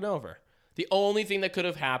 It's fucking over. The only thing that could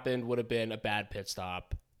have happened would have been a bad pit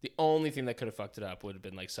stop. The only thing that could have fucked it up would have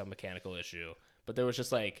been like some mechanical issue. But there was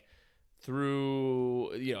just like it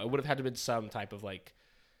would have had to been some type of like,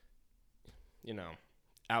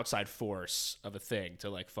 outside force of a thing to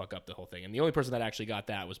like fuck up the whole thing. And the only person that actually got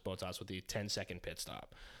that was Bottas with the 10-second pit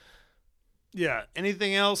stop. Yeah.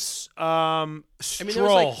 Anything else?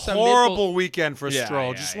 Stroll, horrible weekend for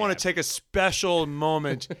Stroll. Just want to take a special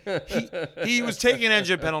moment. He was taking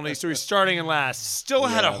engine penalties, so he's starting in last. Still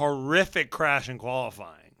had a horrific crash in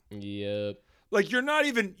qualifying. Yep. Like what are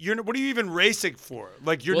you even racing for?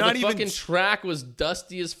 Like the fucking track was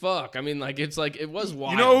dusty as fuck. I mean, like it's like it was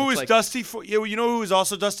wild. You know who was dusty for? Yeah, you know who was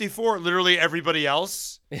also dusty for? Literally everybody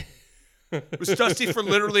else. It was dusty for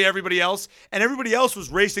literally everybody else, and everybody else was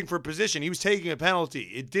racing for position. He was taking a penalty.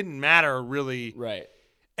 It didn't matter really. Right.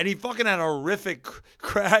 And he fucking had a horrific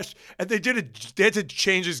crash, and they had to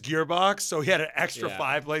change his gearbox, so he had an extra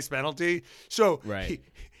 5-place penalty. So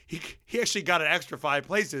he actually got an extra 5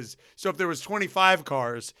 places. So if there was 25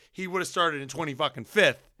 cars, he would have started in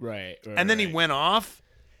 25th. Right. And then he went off.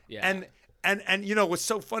 Yeah. And what's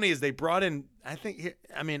so funny is they brought in.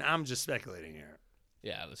 I'm just speculating here.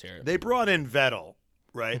 Yeah, let's hear it. They brought in Vettel,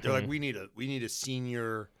 right? Mm-hmm. They're like, we need a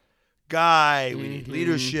senior guy. We need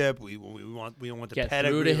leadership. We want the get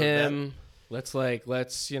pedigree through to him. Let's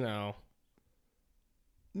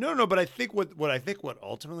No, but I think what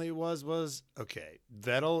ultimately was okay.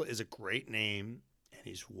 Vettel is a great name, and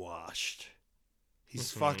he's washed. He's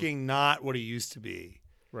fucking not what he used to be.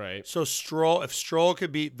 Right. So if Stroll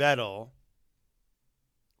could beat Vettel,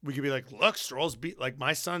 we could be like, look,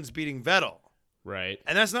 my son's beating Vettel. Right.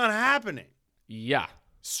 And that's not happening. Yeah.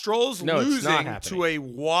 Stroll's losing to a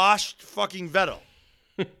washed fucking Vettel.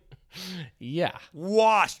 Yeah.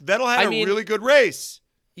 Washed. Vettel had a really good race.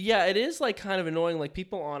 Yeah, it is like kind of annoying. Like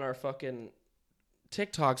people on our fucking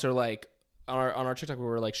TikToks are like, on our TikTok where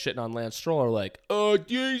we're like shitting on Lance Stroll are like,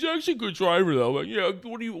 yeah, he's actually a good driver though. Like, yeah,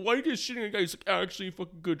 why are you just shitting on a guy who's actually a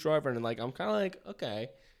fucking good driver? And like, I'm kind of like, okay,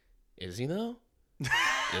 is he though?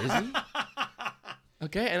 Is he?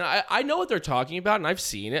 Okay, and I know what they're talking about, and I've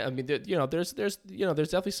seen it. I mean, there's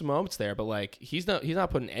definitely some moments there, but like he's not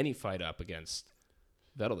putting any fight up against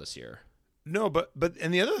Vettel this year. No, but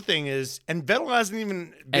and the other thing is, and Vettel hasn't even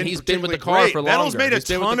been and he's been with the car for longer. Vettel's made a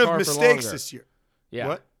ton of mistakes this year. Yeah.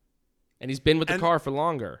 What? And he's been with the car for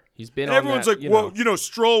longer. He's been. And everyone's like, well,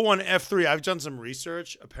 Stroll won F3. I've done some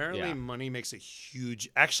research. Apparently, money makes a huge.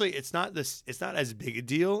 Actually, it's not as big a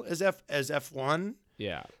deal as F1.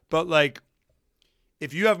 Yeah. But like,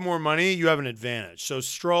 if you have more money, you have an advantage. So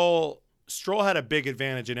Stroll had a big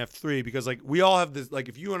advantage in F3 because like we all have this. Like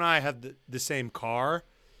if you and I have the same car,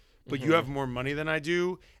 but you have more money than I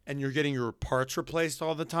do, and you're getting your parts replaced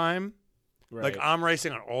all the time. Right. Like I'm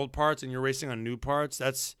racing on old parts and you're racing on new parts.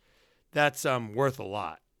 That's worth a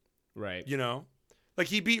lot. Right. Like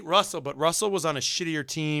he beat Russell, but Russell was on a shittier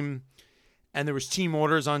team, and there was team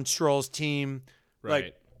orders on Stroll's team. Right.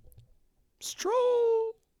 Like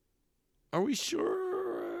Stroll, are we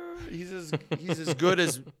sure he's as good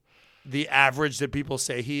as the average that people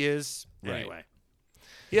say he is? Right. Anyway,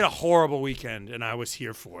 he had a horrible weekend, and I was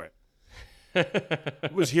here for it. I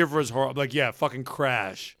was here for his horrible, like, yeah, fucking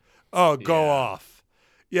crash. Oh, go off.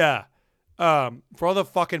 Yeah. For all the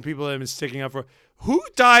fucking people that have been sticking up for, who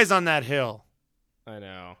dies on that hill? I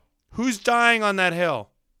know. Who's dying on that hill?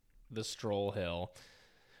 The Stroll hill.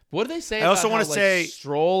 What do they say? I also want to say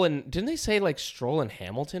Stroll and didn't they say like Stroll and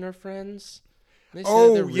Hamilton are friends?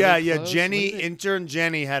 Really Jenny, intern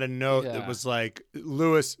Jenny had a note that was like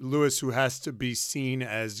Lewis, who has to be seen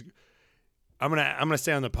as. I'm gonna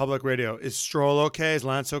say on the public radio, is Stroll okay? Is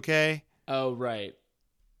Lance okay? Oh right.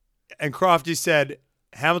 And Crofty said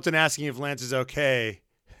Hamilton asking if Lance is okay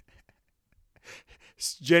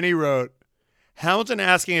Jenny wrote, Hamilton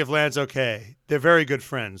asking if Lance okay. They're very good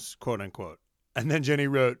friends, quote unquote. And then Jenny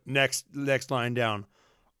wrote, next line down,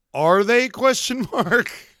 are they, question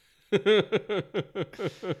mark?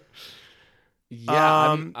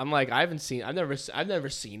 Yeah, I'm like, I've never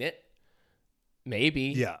seen it.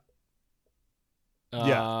 Maybe. Yeah.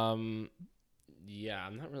 Yeah,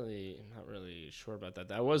 I'm not really sure about that.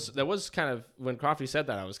 That was kind of, when Crofty said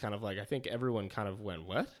that, I was kind of like, I think everyone kind of went,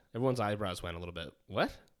 what? Everyone's eyebrows went a little bit,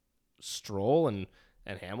 what? Stroll and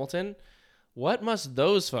Hamilton? What must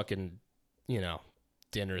those fucking,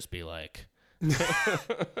 dinners be like?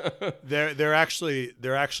 They're actually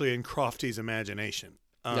in Crofty's imagination.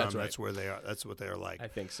 That's right. That's where they are. That's what they are like. I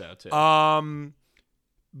think so too.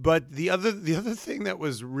 But the other thing that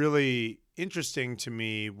was really interesting to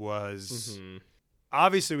me was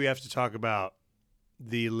obviously we have to talk about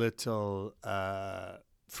the little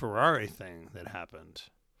Ferrari thing that happened.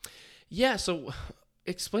 Yeah. So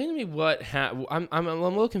explain to me what happened. I'm a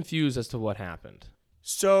little confused as to what happened.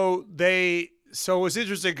 So it was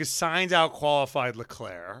interesting because Sainz out-qualified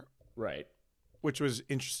Leclerc. Right. Which was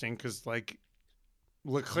interesting because, like,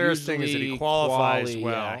 Leclerc's thing is that he qualifies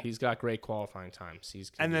well. Yeah, he's got great qualifying times.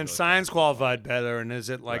 And then Sainz qualified better. And is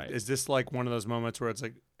this like one of those moments where it's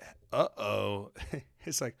like, uh-oh.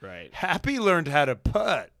 It's like, right. Happy learned how to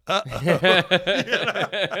putt. Uh-oh.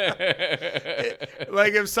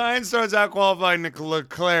 Like, if Sainz starts out qualifying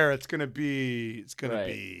Leclerc, it's gonna be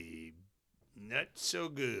not so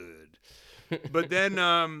good. But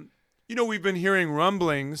then we've been hearing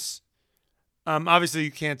rumblings. Obviously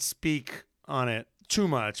you can't speak on it too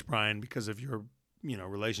much, Brian, because of your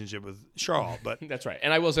relationship with Charles, but that's right.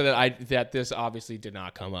 And I will say that this obviously did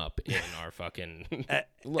not come up in our fucking at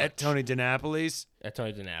Tony DiNapoli's. At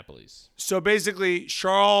Tony DiNapoli's. So basically,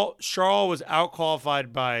 Charles was out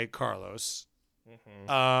qualified by Carlos,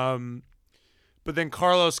 but then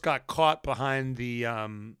Carlos got caught behind the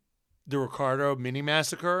Ricciardo mini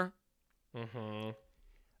massacre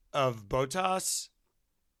of Bottas.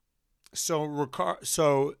 So Leclerc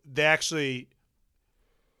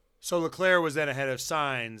was then ahead of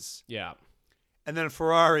Sainz. Yeah. And then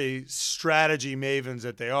Ferrari, strategy mavens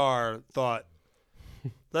that they are, thought,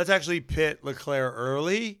 let's actually pit Leclerc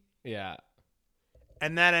early. Yeah.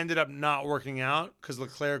 And that ended up not working out because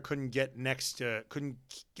Leclerc couldn't get next to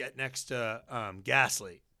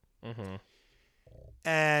Gasly.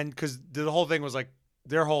 And because the whole thing was like,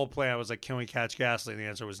 their whole plan was like, can we catch Gasly? And the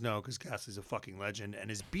answer was no, because Gasly's a fucking legend and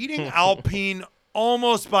is beating Alpine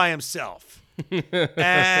almost by himself.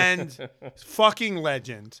 And fucking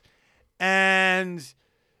legend. And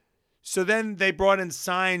so then they brought in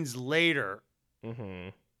Sainz later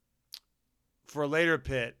for a later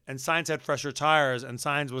pit, and Sainz had fresher tires, and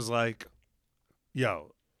Sainz was like,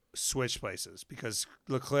 yo, switch places because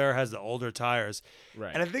Leclerc has the older tires.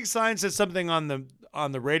 Right. And I think Sainz said something on the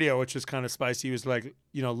radio, which was kind of spicy. He was like,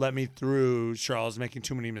 let me through, Charles, making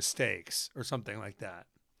too many mistakes or something like that.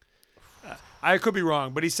 I could be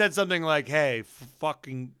wrong, but he said something like, hey,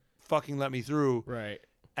 fucking let me through. Right.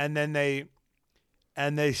 And then it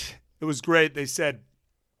was great. They said,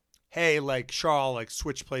 hey, like Charles, like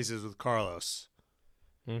switch places with Carlos.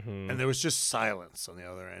 And there was just silence on the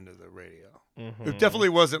other end of the radio. It definitely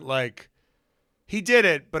wasn't like he did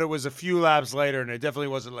it, but it was a few laps later, and it definitely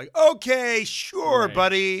wasn't like, okay, sure,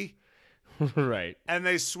 buddy. Right. And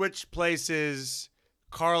they switched places.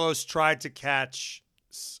 Carlos tried to catch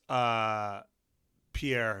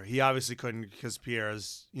Pierre. He obviously couldn't because Pierre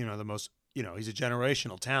is, the most, he's a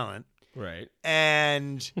generational talent. Right.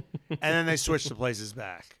 And then they switched the places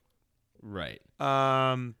back. Right.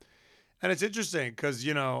 And it's interesting because,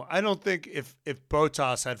 I don't think if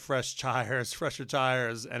Bottas had fresher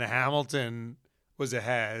tires, and Hamilton was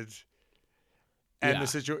ahead, and the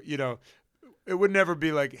situation, it would never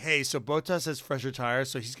be like, hey, so Bottas has fresher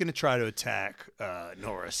tires, so he's going to try to attack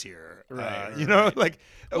Norris here. Right. Like,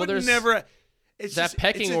 it would never. It's that just,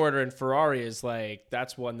 pecking order in Ferrari is like,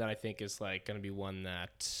 that's one that I think is like going to be one that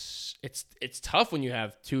it's tough when you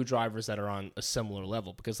have two drivers that are on a similar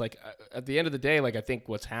level, because like at the end of the day, like I think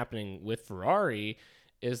what's happening with Ferrari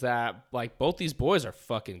is that like both these boys are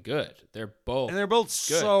fucking good. They're both good.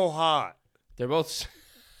 So hot. They're both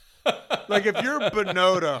like if you're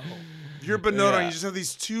Binotto, and you just have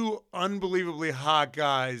these two unbelievably hot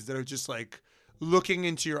guys that are just like looking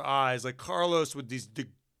into your eyes, like Carlos with these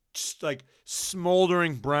just like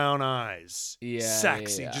smoldering brown eyes,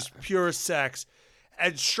 sexy, just pure sex.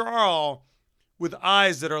 And Charles with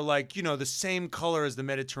eyes that are like, the same color as the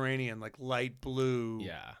Mediterranean, like light blue,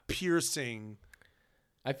 piercing.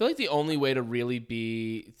 I feel like the only way to really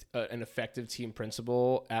be an effective team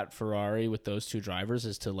principal at Ferrari with those two drivers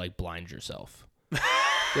is to like blind yourself.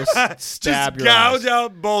 Just stab Just your eyes. gouge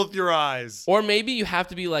out both your eyes. Or maybe you have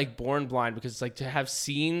to be like born blind because it's like to have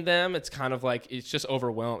seen them, it's kind of like it's just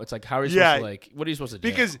overwhelmed. It's like how are you supposed to like what are you supposed to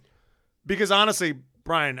do? Because honestly,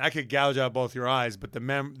 Brian, I could gouge out both your eyes, but the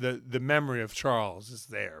memory of Charles is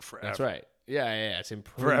there forever. That's right. Yeah. It's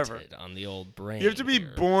imprinted on the old brain. You have to be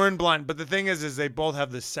born blind, but the thing is they both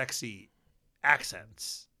have the sexy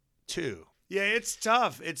accents too. Yeah, it's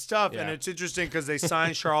tough. Yeah. And it's interesting because they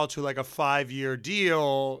signed Charles to like a 5-year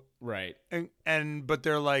deal, right? But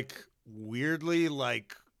they're like weirdly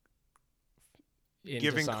like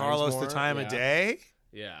giving Carlos the time of day.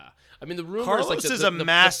 Yeah, I mean the rumors. Carlos like is a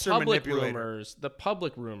master manipulator. The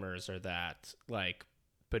public rumors are that like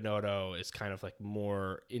Binotto is kind of like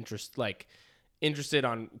more interested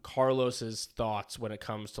on Carlos's thoughts when it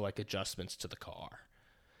comes to like adjustments to the car,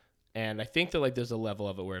 and I think that like there's a level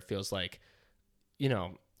of it where it feels like.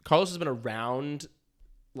 Carlos has been around,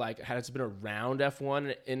 has been around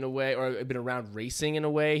F1 in a way, or been around racing in a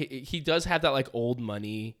way. He does have that like old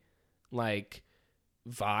money, like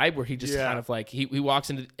vibe where he just kind of like he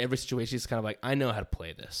walks into every situation. He's kind of like, I know how to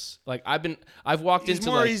play this. Like I've walked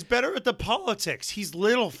into like he's better at the politics. He's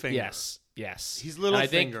Littlefinger. Yes. He's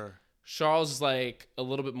Littlefinger. Charles is like a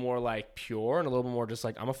little bit more like pure and a little bit more just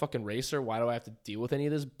like I'm a fucking racer. Why do I have to deal with any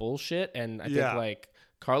of this bullshit? And I think like.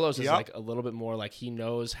 Carlos is like a little bit more like he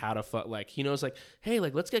knows how to like he knows like hey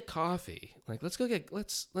like let's get coffee like let's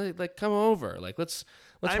come over like let's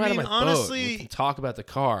ride on my boat and we can talk about the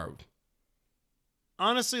car.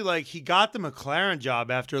 Honestly, like he got the McLaren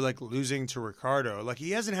job after like losing to Ricciardo. Like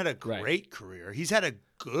he hasn't had a great career. He's had a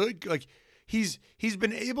good like he's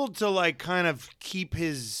been able to like kind of keep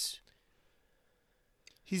his.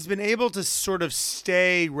 He's been able to sort of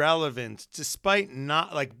stay relevant despite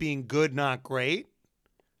not like being good, not great.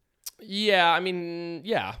 Yeah, I mean,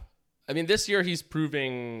 this year he's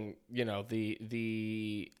proving,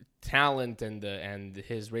 the talent and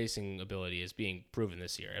his racing ability is being proven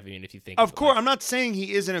this year. I mean, if you think of course, I'm not saying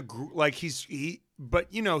he isn't but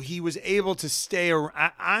he was able to stay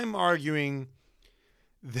around. I'm arguing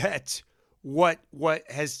that what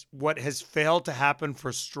has failed to happen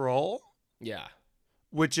for Stroll,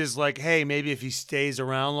 which is like, hey, maybe if he stays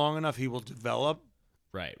around long enough, he will develop,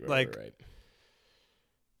 right.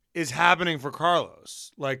 Is happening for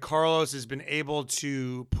Carlos. Like Carlos has been able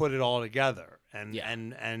to put it all together, and he's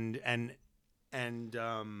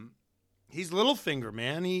Littlefinger,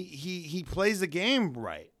 man. He plays the game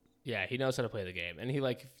right. Yeah, he knows how to play the game, and he's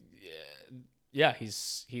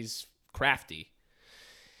crafty.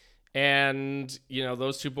 And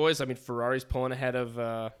those two boys. I mean, Ferrari's pulling ahead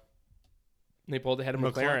of. They pulled ahead of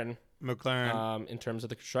McLaren. In terms of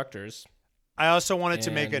the constructors. I also wanted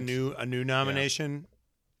to make a new nomination. Yeah.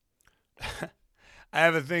 I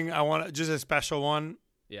have a thing. I want just a special one.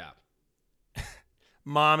 Yeah.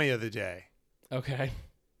 Mommy of the day. Okay.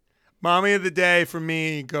 Mommy of the day for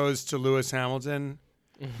me goes to Lewis Hamilton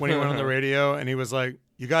when he went on the radio and he was like,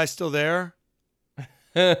 "You guys still there?"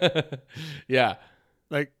 Yeah.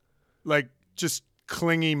 Like just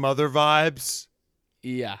clingy mother vibes.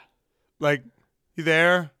 Yeah. Like, you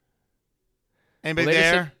there? Anybody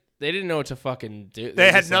there? They didn't know what to fucking do.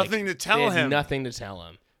 They had nothing to tell him. Nothing to tell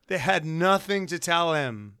him. They had nothing to tell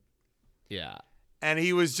him. Yeah. And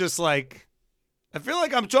he was just like, I feel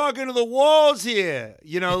like I'm talking to the walls here.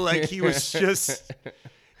 Like he was just,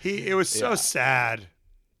 it was so sad.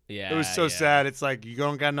 Yeah. It was so sad. It's like, you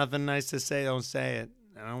don't got nothing nice to say, don't say it.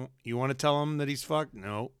 You want to tell him that he's fucked?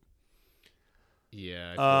 No.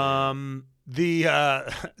 Yeah.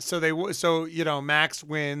 Max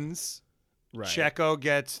wins. Right. Checo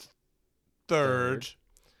gets third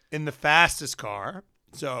in the fastest car.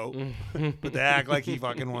 So, but they act like he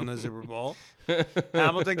fucking won the Super Bowl.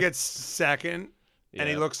 Hamilton gets second, and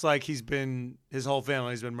he looks like his whole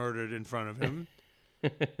family's been murdered in front of him.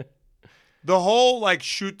 The whole like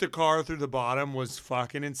shoot the car through the bottom was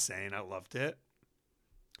fucking insane. I loved it.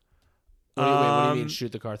 Wait, what do you mean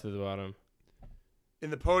shoot the car through the bottom? In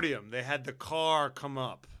the podium, they had the car come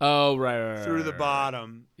up. Oh, right. Through the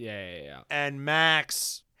bottom. Yeah. And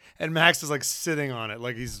Max is like sitting on it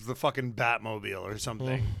like he's the fucking Batmobile or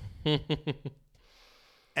something.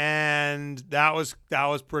 And that was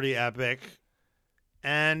pretty epic.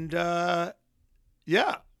 And yeah.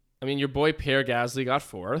 I mean, your boy Pierre Gasly got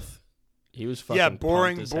fourth. He was fucking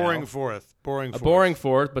boring fourth. Boring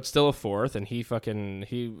fourth, but still a fourth, and he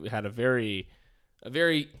had a very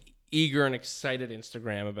eager and excited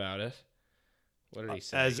Instagram about it. What did he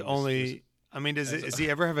say? Does he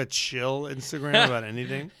ever have a chill Instagram about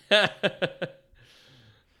anything?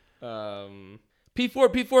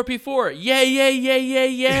 P4,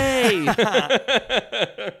 yay!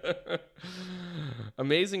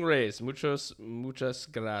 Amazing race. Muchas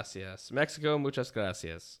gracias. Mexico, muchas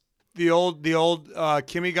gracias. The old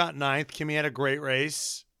Kimi got ninth. Kimi had a great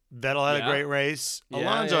race. Vettel had a great race.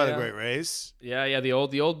 Alonso had a great race. Yeah. The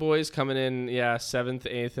old boys coming in,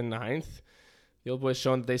 7th, 8th, and 9th. The old boys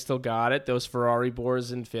showing that they still got it. Those Ferrari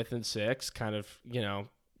boys in 5th and 6th, kind of,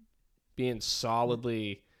 being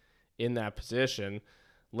solidly in that position.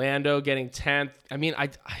 Lando getting 10th. I mean,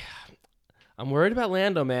 I'm worried about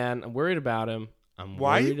Lando, man. I'm worried about him.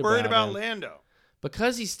 Why are you worried about Lando?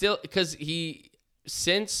 Because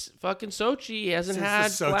since fucking Sochi, he hasn't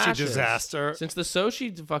had the Sochi flashes. disaster. Since the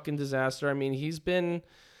Sochi fucking disaster, I mean, he's been.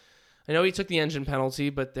 I know he took the engine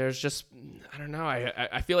penalty, but there's just, I don't know.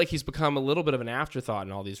 I feel like he's become a little bit of an afterthought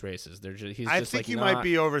in all these races. I think you might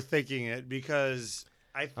be overthinking it because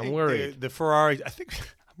I think I'm worried. The Ferrari. I think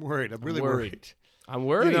I'm worried. I'm really worried. I'm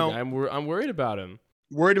worried. I'm worried about him.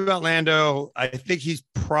 Worried about Lando. I think he's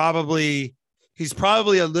probably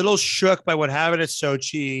a little shook by what happened at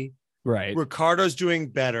Sochi. Right. Ricardo's doing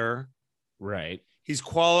better. Right. He's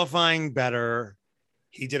qualifying better.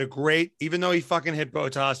 He did a great, even though he fucking hit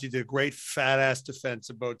Bottas, he did a great fat ass defense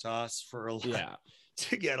of Bottas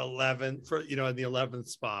to get 11th in the 11th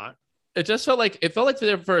spot. It just felt like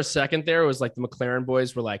there for a second there, it was like the McLaren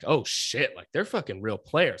boys were like, oh shit, like they're fucking real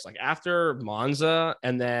players. Like after Monza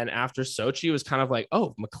and then after Sochi, it was kind of like,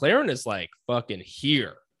 oh, McLaren is like fucking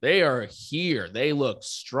here. They are here. They look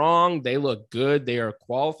strong. They look good. They are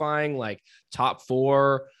qualifying like top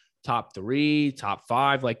 4, top 3, top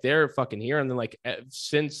 5. Like they're fucking here. And then like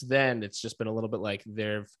since then, it's just been a little bit like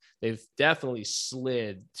they've definitely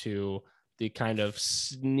slid to the kind of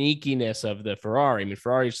sneakiness of the Ferrari. I mean,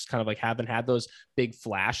 Ferrari just kind of like haven't had those big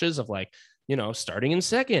flashes of like, starting in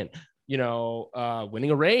second, winning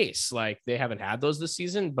a race. Like they haven't had those this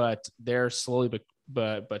season, but they're slowly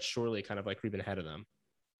but surely kind of like creeping ahead of them.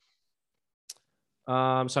 So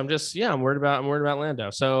I'm worried about Lando.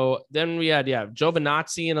 So then we had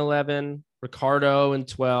Giovinazzi in 11, Ricardo in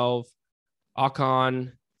 12,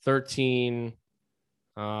 Ocon 13,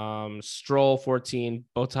 Stroll 14,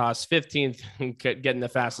 Bottas 15th, getting the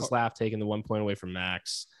fastest lap, taking the 1 point away from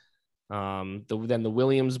Max. Then the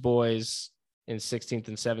Williams boys in 16th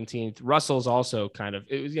and 17th. Russell's also kind of,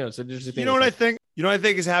 it was, so there's what I think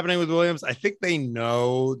is happening with Williams. I think they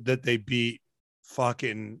know that they beat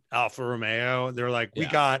fucking Alfa Romeo. They're like, we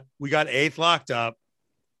got 8th locked up.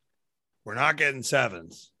 We're not getting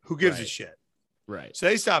 7th. Who gives a shit? Right. So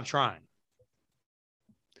they stopped trying.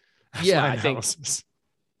 That's I think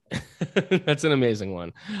that's an amazing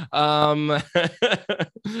one. The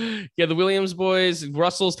Williams boys,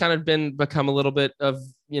 Russell's kind of become a little bit of,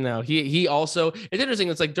 he also, it's interesting.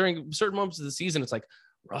 It's like during certain moments of the season, it's like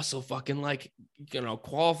Russell fucking like,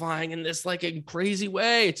 qualifying in this like a crazy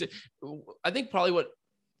way. I think probably what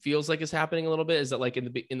feels like is happening a little bit is that like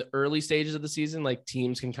in the early stages of the season, like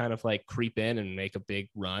teams can kind of like creep in and make a big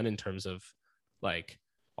run in terms of like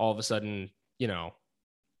all of a sudden,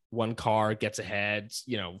 one car gets ahead,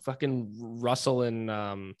 fucking Russell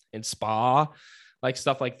in Spa, like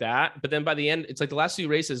stuff like that. But then by the end, it's like the last few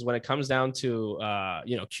races when it comes down to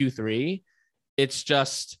Q3, it's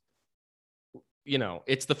just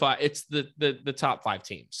it's the top 5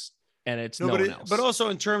 teams, and it's no one else. But also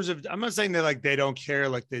in terms of, I'm not saying that like they don't care,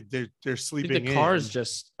 like they're sleeping. The cars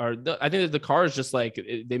just are. I think that the cars just like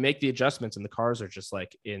they make the adjustments, and the cars are just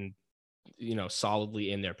like in,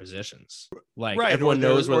 solidly in their positions. Like everyone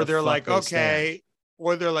knows where they're like, okay,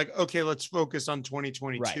 or they're like, okay, let's focus on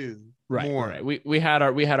 2022 more. Right. We had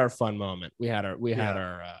our fun moment. We had our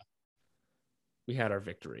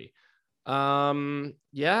victory. I mean,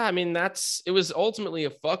 it was ultimately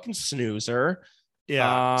a fucking snoozer.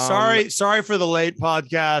 Yeah. Sorry for the late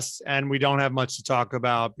podcast, and we don't have much to talk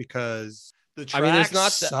about because the track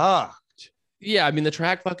sucked. Yeah, I mean the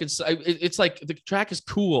track fucking. It's like the track is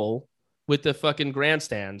cool with the fucking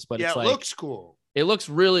grandstands, but it's like, it looks cool. It looks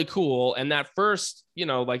really cool. And that first,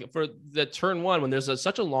 like for the turn 1, when there's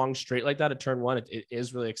such a long straight like that at turn 1, it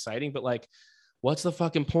is really exciting. But like, what's the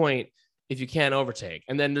fucking point if you can't overtake?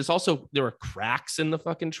 And then there were cracks in the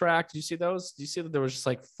fucking track. Did you see those? Did you see that there was just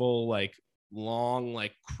like full, like long,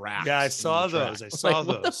 like cracks? Yeah, I saw those.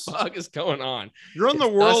 What the fuck is going on? You're on the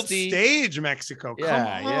world stage, Mexico. Come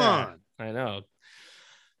on. Yeah, I know.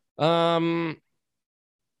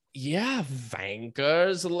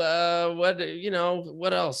 Vankers.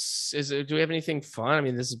 What else is it? Do we have anything fun? I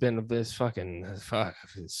mean, this has been this fucking fuck.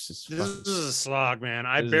 It's just this is a slog, man.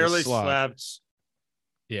 I barely slept.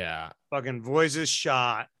 Yeah. Fucking voices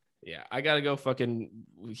shot. Yeah, I gotta go fucking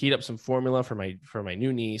heat up some formula for my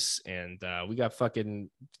new niece, and we got fucking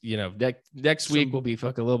next week we'll be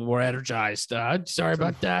fucking a little bit more energized. Sorry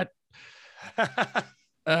about that.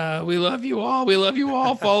 We love you all. We love you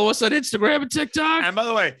all. Follow us on Instagram and TikTok. And by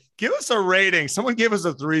the way, give us a rating. Someone gave us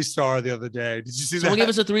a 3-star the other day. Did you see that? Someone gave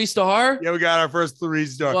us a 3-star? Yeah, we got our first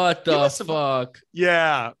 3-star. What the fuck?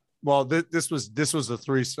 Yeah. Well, this was a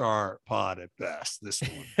 3-star pod at best. This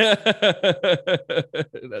one.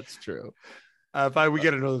 That's true. If we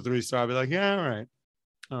get another 3-star, I'll be like, yeah,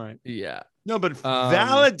 all right. Yeah. No, but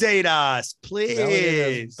validate us, please.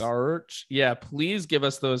 Validate us, Garch. Yeah, please give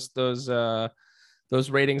us those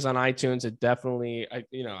ratings on iTunes. It definitely, I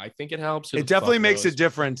think it helps. It definitely makes a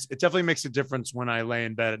difference. It definitely makes a difference when I lay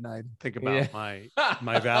in bed at night and think about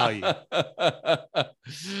my value.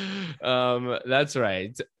 That's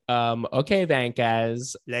right. Okay,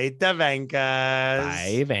 Vankas. Later, Vankas.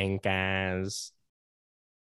 Bye, Vankas.